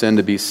no sin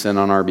to be sin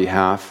on our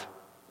behalf,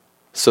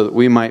 so that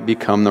we might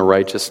become the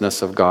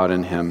righteousness of God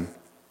in him."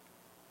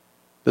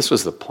 This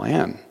was the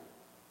plan.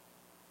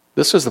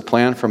 This was the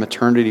plan from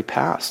eternity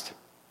past.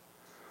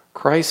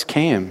 Christ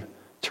came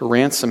to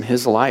ransom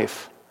his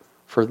life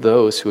for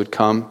those who would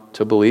come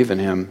to believe in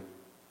him.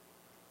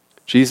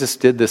 Jesus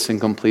did this in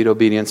complete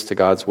obedience to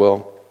God's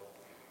will.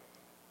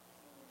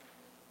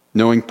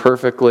 Knowing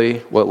perfectly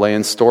what lay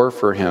in store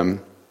for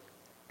him,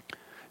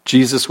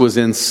 Jesus was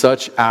in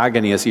such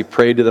agony as he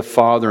prayed to the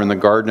Father in the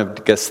Garden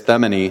of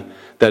Gethsemane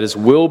that his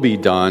will be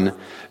done.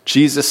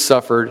 Jesus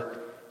suffered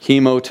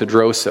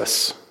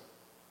hematidrosis,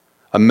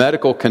 a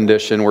medical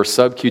condition where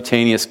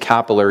subcutaneous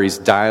capillaries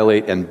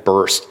dilate and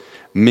burst,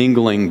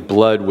 mingling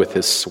blood with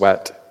his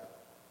sweat.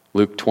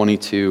 Luke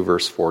 22,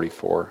 verse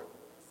 44.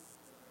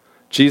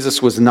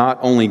 Jesus was not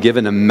only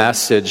given a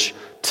message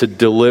to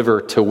deliver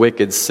to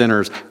wicked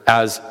sinners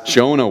as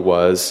Jonah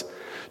was,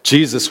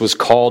 Jesus was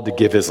called to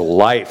give his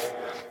life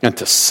and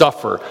to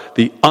suffer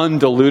the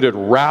undiluted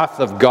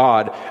wrath of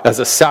God as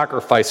a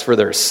sacrifice for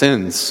their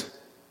sins.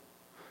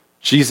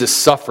 Jesus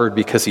suffered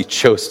because he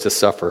chose to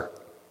suffer.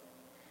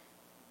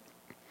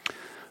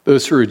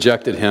 Those who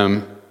rejected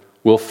him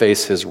will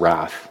face his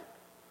wrath,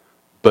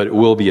 but it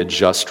will be a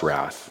just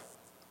wrath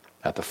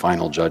at the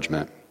final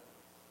judgment.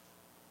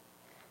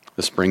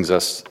 This brings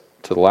us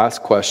to the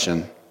last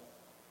question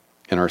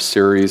in our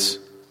series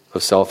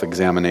of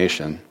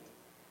self-examination,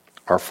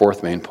 our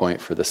fourth main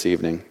point for this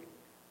evening.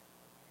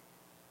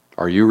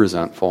 Are you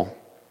resentful?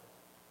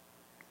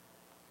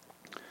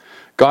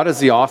 God is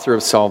the author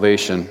of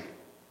salvation.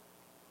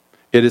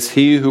 It is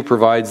he who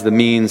provides the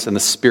means and the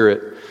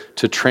Spirit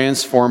to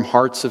transform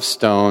hearts of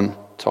stone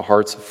to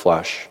hearts of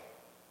flesh.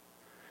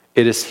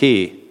 It is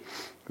he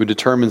who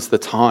determines the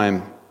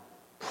time,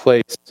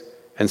 place,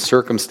 and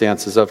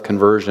circumstances of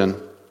conversion.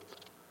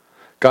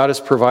 God has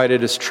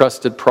provided his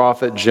trusted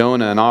prophet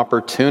Jonah an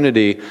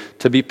opportunity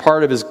to be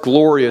part of his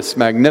glorious,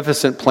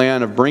 magnificent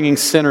plan of bringing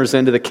sinners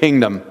into the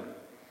kingdom.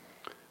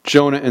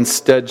 Jonah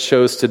instead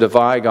chose to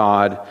defy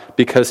God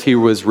because he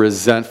was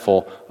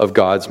resentful of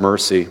God's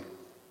mercy.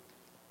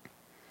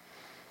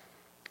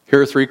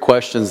 Here are three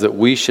questions that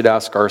we should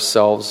ask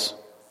ourselves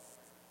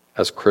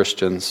as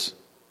Christians.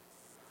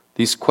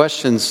 These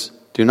questions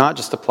do not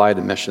just apply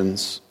to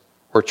missions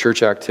or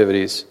church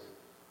activities,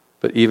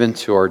 but even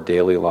to our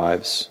daily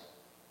lives.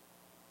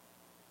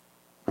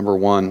 Number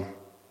one,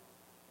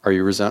 are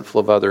you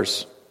resentful of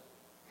others?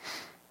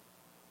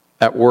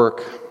 At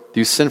work, do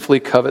you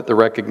sinfully covet the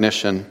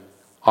recognition,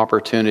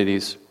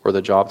 opportunities, or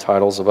the job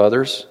titles of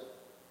others?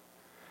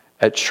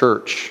 At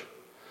church,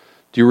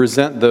 do you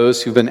resent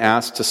those who've been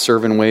asked to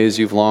serve in ways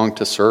you've longed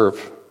to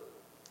serve?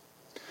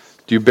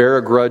 Do you bear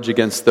a grudge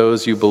against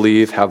those you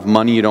believe have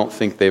money you don't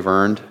think they've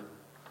earned?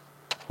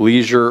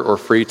 Leisure or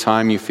free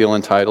time you feel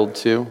entitled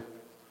to?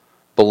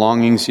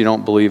 Belongings you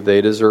don't believe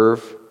they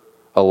deserve?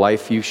 A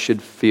life you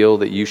should feel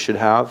that you should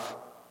have?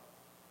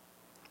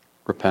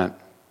 Repent.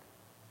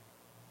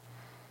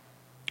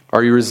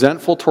 Are you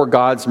resentful toward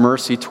God's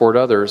mercy toward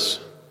others?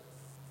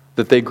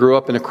 That they grew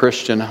up in a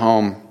Christian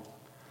home?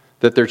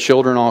 That their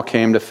children all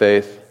came to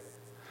faith?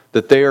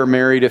 That they are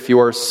married if you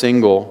are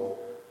single?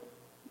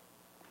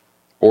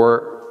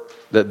 Or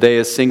that they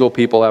as single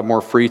people have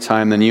more free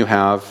time than you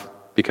have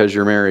because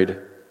you're married?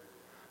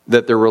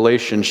 That their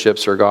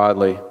relationships are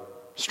godly,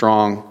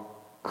 strong,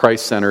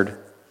 Christ-centered?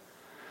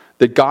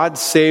 That God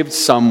saved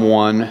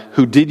someone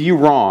who did you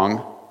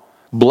wrong,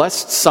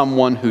 blessed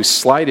someone who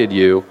slighted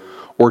you,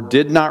 or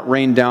did not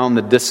rain down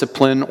the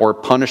discipline or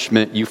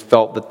punishment you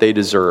felt that they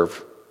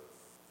deserve?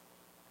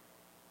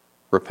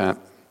 Repent.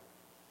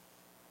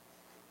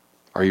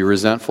 Are you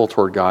resentful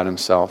toward God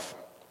himself?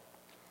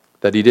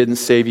 That he didn't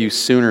save you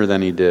sooner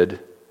than he did?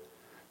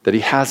 That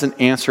he hasn't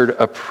answered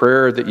a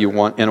prayer that you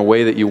want in a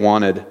way that you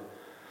wanted?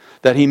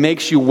 That he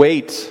makes you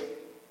wait?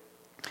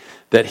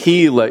 That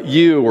he let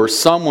you or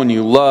someone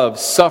you love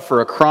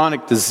suffer a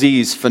chronic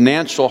disease,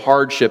 financial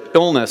hardship,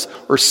 illness,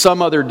 or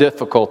some other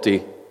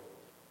difficulty?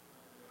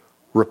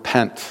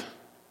 Repent.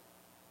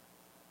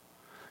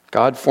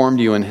 God formed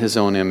you in his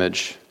own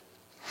image.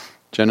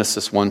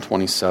 Genesis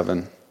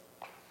 1:27.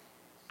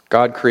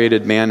 God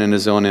created man in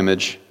his own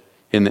image.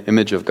 In the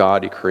image of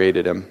God, he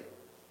created him.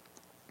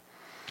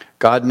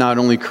 God not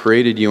only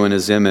created you in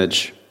his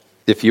image,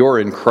 if you're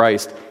in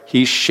Christ,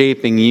 he's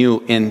shaping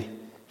you in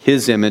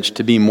his image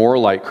to be more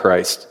like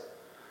Christ.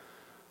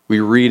 We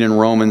read in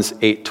Romans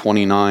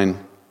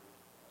 8:29,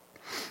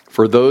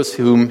 "For those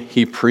whom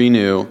he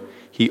pre-knew,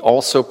 he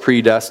also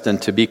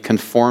predestined to be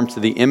conformed to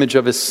the image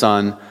of his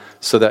Son,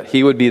 so that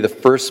he would be the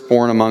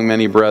firstborn among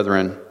many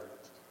brethren."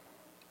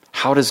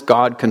 How does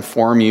God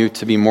conform you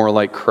to be more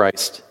like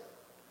Christ?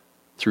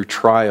 Through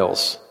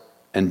trials,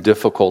 and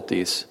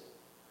difficulties.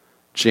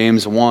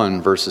 James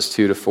 1, verses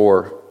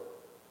 2-4.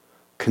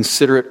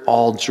 Consider it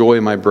all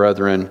joy, my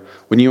brethren,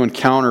 when you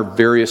encounter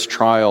various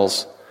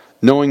trials,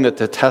 knowing that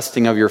the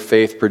testing of your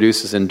faith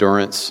produces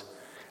endurance.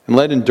 And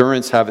let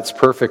endurance have its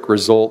perfect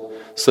result,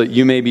 so that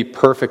you may be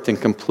perfect and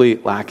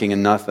complete, lacking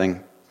in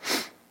nothing.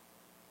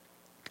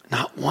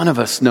 Not one of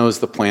us knows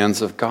the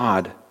plans of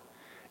God.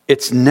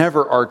 It's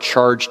never our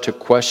charge to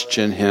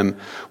question him.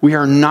 We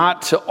are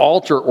not to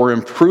alter or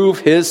improve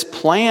his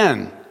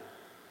plan.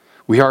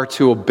 We are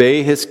to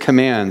obey his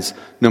commands,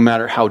 no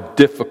matter how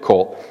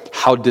difficult,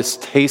 how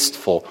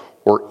distasteful,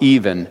 or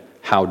even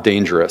how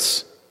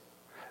dangerous.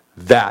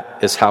 That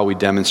is how we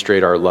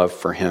demonstrate our love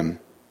for him.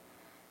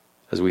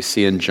 As we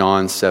see in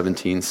John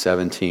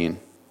 17:17,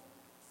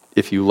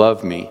 if you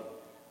love me,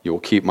 you will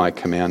keep my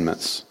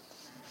commandments.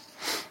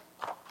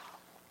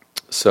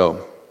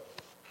 So,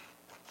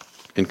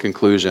 in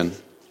conclusion,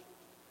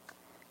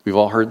 we've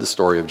all heard the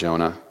story of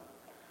Jonah.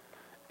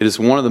 It is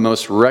one of the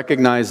most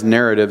recognized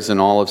narratives in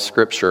all of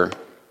Scripture.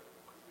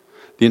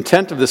 The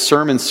intent of this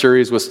sermon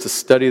series was to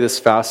study this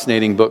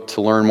fascinating book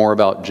to learn more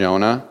about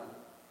Jonah,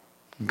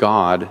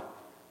 God,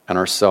 and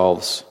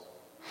ourselves.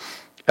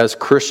 As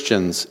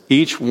Christians,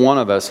 each one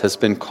of us has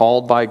been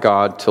called by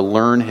God to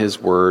learn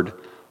his word,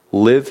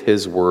 live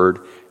his word,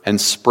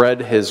 and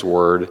spread his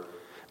word,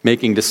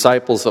 making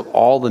disciples of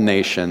all the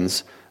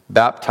nations,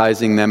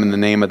 baptizing them in the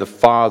name of the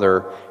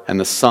Father and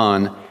the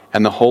Son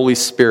and the Holy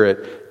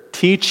Spirit,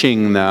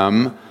 teaching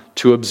them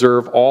to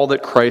observe all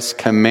that Christ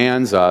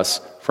commands us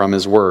from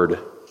his word.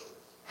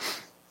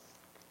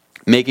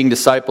 Making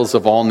disciples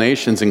of all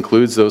nations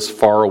includes those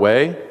far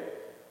away,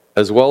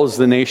 as well as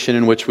the nation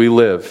in which we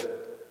live.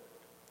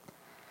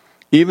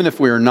 Even if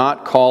we are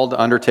not called to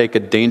undertake a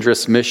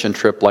dangerous mission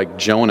trip like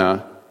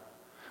Jonah,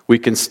 we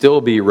can still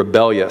be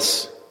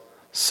rebellious,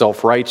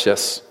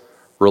 self-righteous,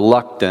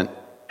 reluctant,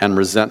 and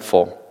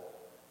resentful.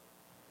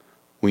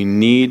 We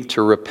need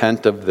to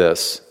repent of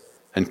this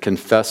and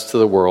confess to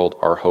the world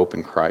our hope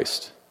in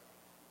Christ.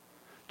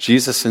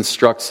 Jesus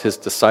instructs his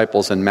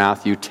disciples in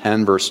Matthew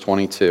 10, verse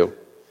 22.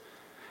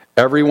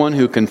 Everyone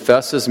who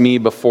confesses me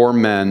before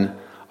men,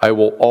 I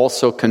will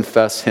also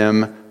confess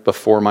him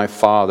before my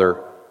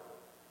Father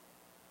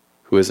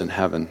who is in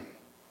heaven.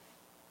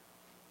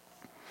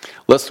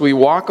 Lest we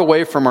walk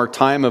away from our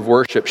time of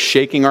worship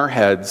shaking our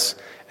heads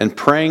and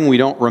praying we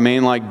don't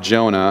remain like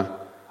Jonah,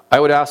 I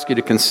would ask you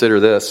to consider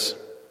this.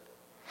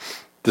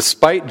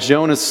 Despite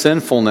Jonah's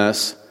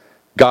sinfulness,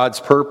 God's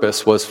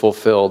purpose was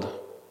fulfilled.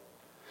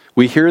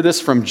 We hear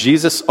this from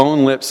Jesus'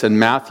 own lips in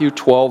Matthew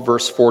 12,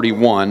 verse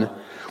 41,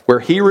 where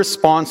he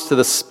responds to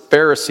the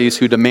Pharisees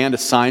who demand a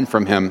sign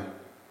from him.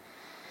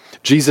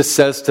 Jesus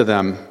says to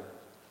them,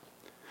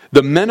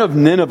 "The men of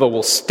Nineveh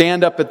will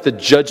stand up at the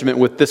judgment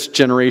with this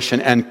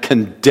generation and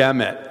condemn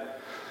it.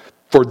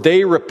 For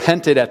they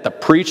repented at the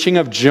preaching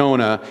of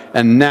Jonah,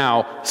 and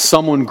now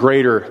someone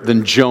greater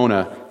than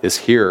Jonah is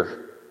here."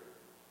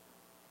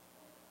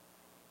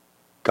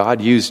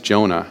 God used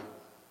Jonah.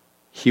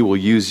 He will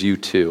use you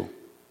too.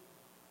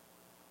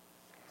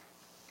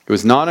 It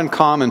was not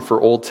uncommon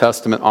for Old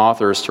Testament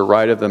authors to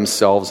write of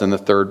themselves in the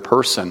third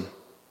person.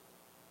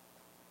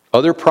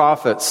 Other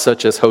prophets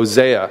such as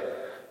Hosea,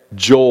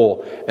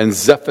 Joel, and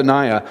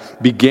Zephaniah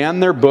began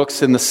their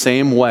books in the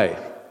same way.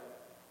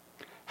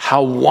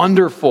 How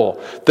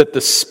wonderful that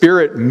the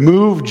Spirit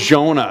moved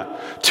Jonah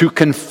to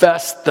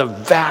confess the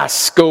vast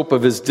scope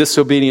of his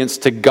disobedience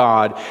to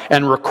God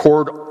and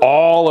record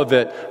all of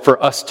it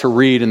for us to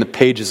read in the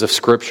pages of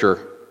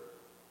Scripture.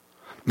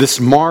 This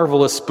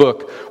marvelous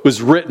book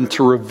was written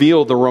to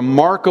reveal the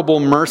remarkable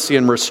mercy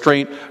and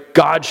restraint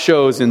God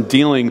shows in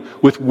dealing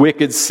with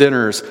wicked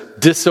sinners,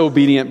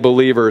 disobedient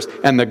believers,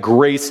 and the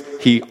grace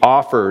he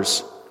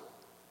offers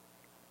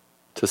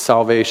to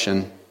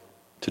salvation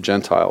to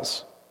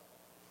Gentiles.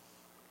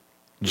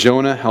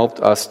 Jonah helped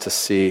us to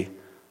see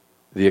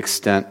the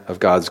extent of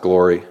God's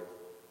glory.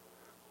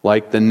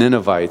 Like the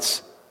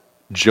Ninevites,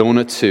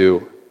 Jonah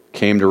too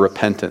came to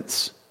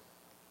repentance.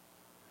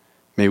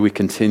 May we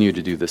continue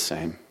to do the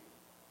same.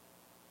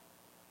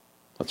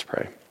 Let's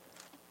pray.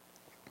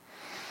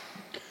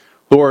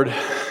 Lord,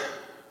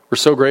 we're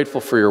so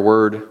grateful for your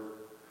word.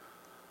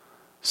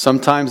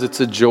 Sometimes it's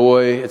a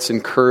joy, it's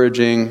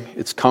encouraging,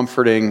 it's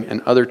comforting,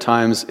 and other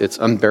times it's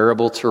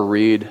unbearable to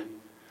read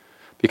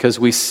because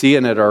we see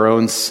in it our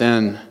own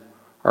sin,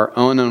 our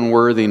own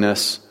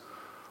unworthiness,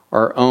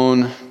 our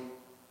own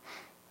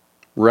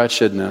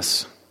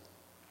wretchedness.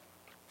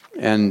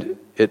 And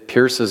it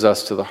pierces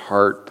us to the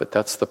heart, but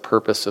that's the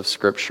purpose of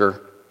Scripture.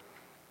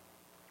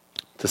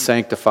 To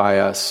sanctify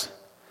us,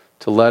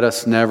 to let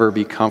us never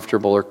be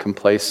comfortable or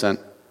complacent,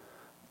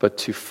 but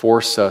to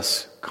force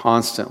us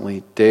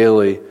constantly,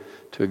 daily,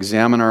 to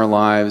examine our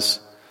lives,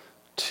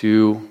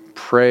 to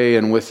pray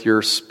and with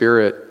your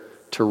Spirit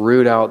to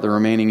root out the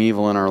remaining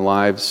evil in our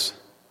lives.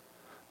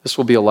 This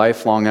will be a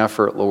lifelong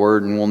effort,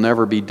 Lord, and will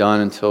never be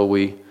done until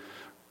we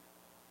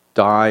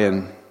die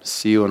and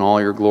see you in all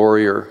your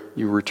glory, or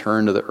you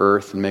return to the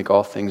earth and make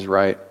all things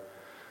right.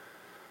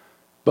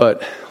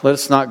 But let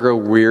us not grow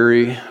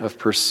weary of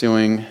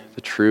pursuing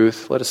the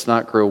truth. Let us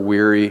not grow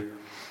weary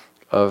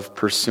of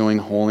pursuing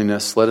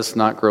holiness. Let us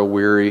not grow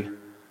weary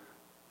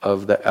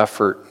of the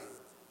effort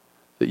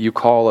that you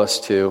call us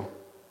to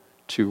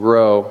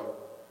grow,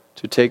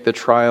 to take the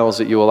trials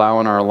that you allow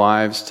in our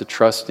lives, to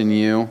trust in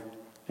you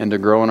and to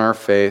grow in our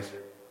faith,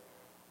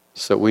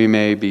 so that we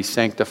may be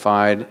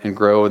sanctified and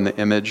grow in the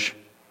image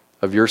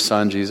of your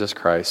Son, Jesus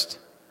Christ.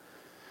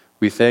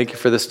 We thank you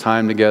for this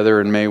time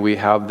together, and may we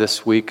have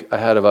this week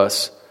ahead of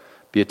us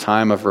be a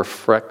time of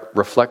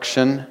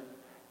reflection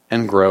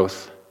and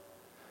growth.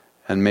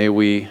 And may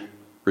we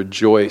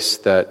rejoice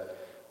that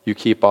you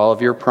keep all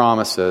of your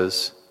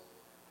promises,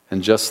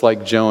 and just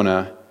like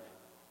Jonah,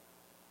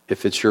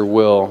 if it's your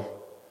will,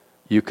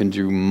 you can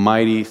do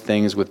mighty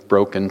things with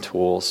broken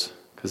tools,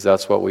 because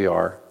that's what we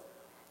are.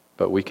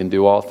 But we can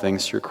do all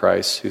things through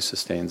Christ who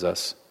sustains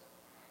us.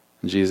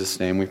 In Jesus'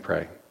 name we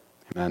pray.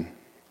 Amen.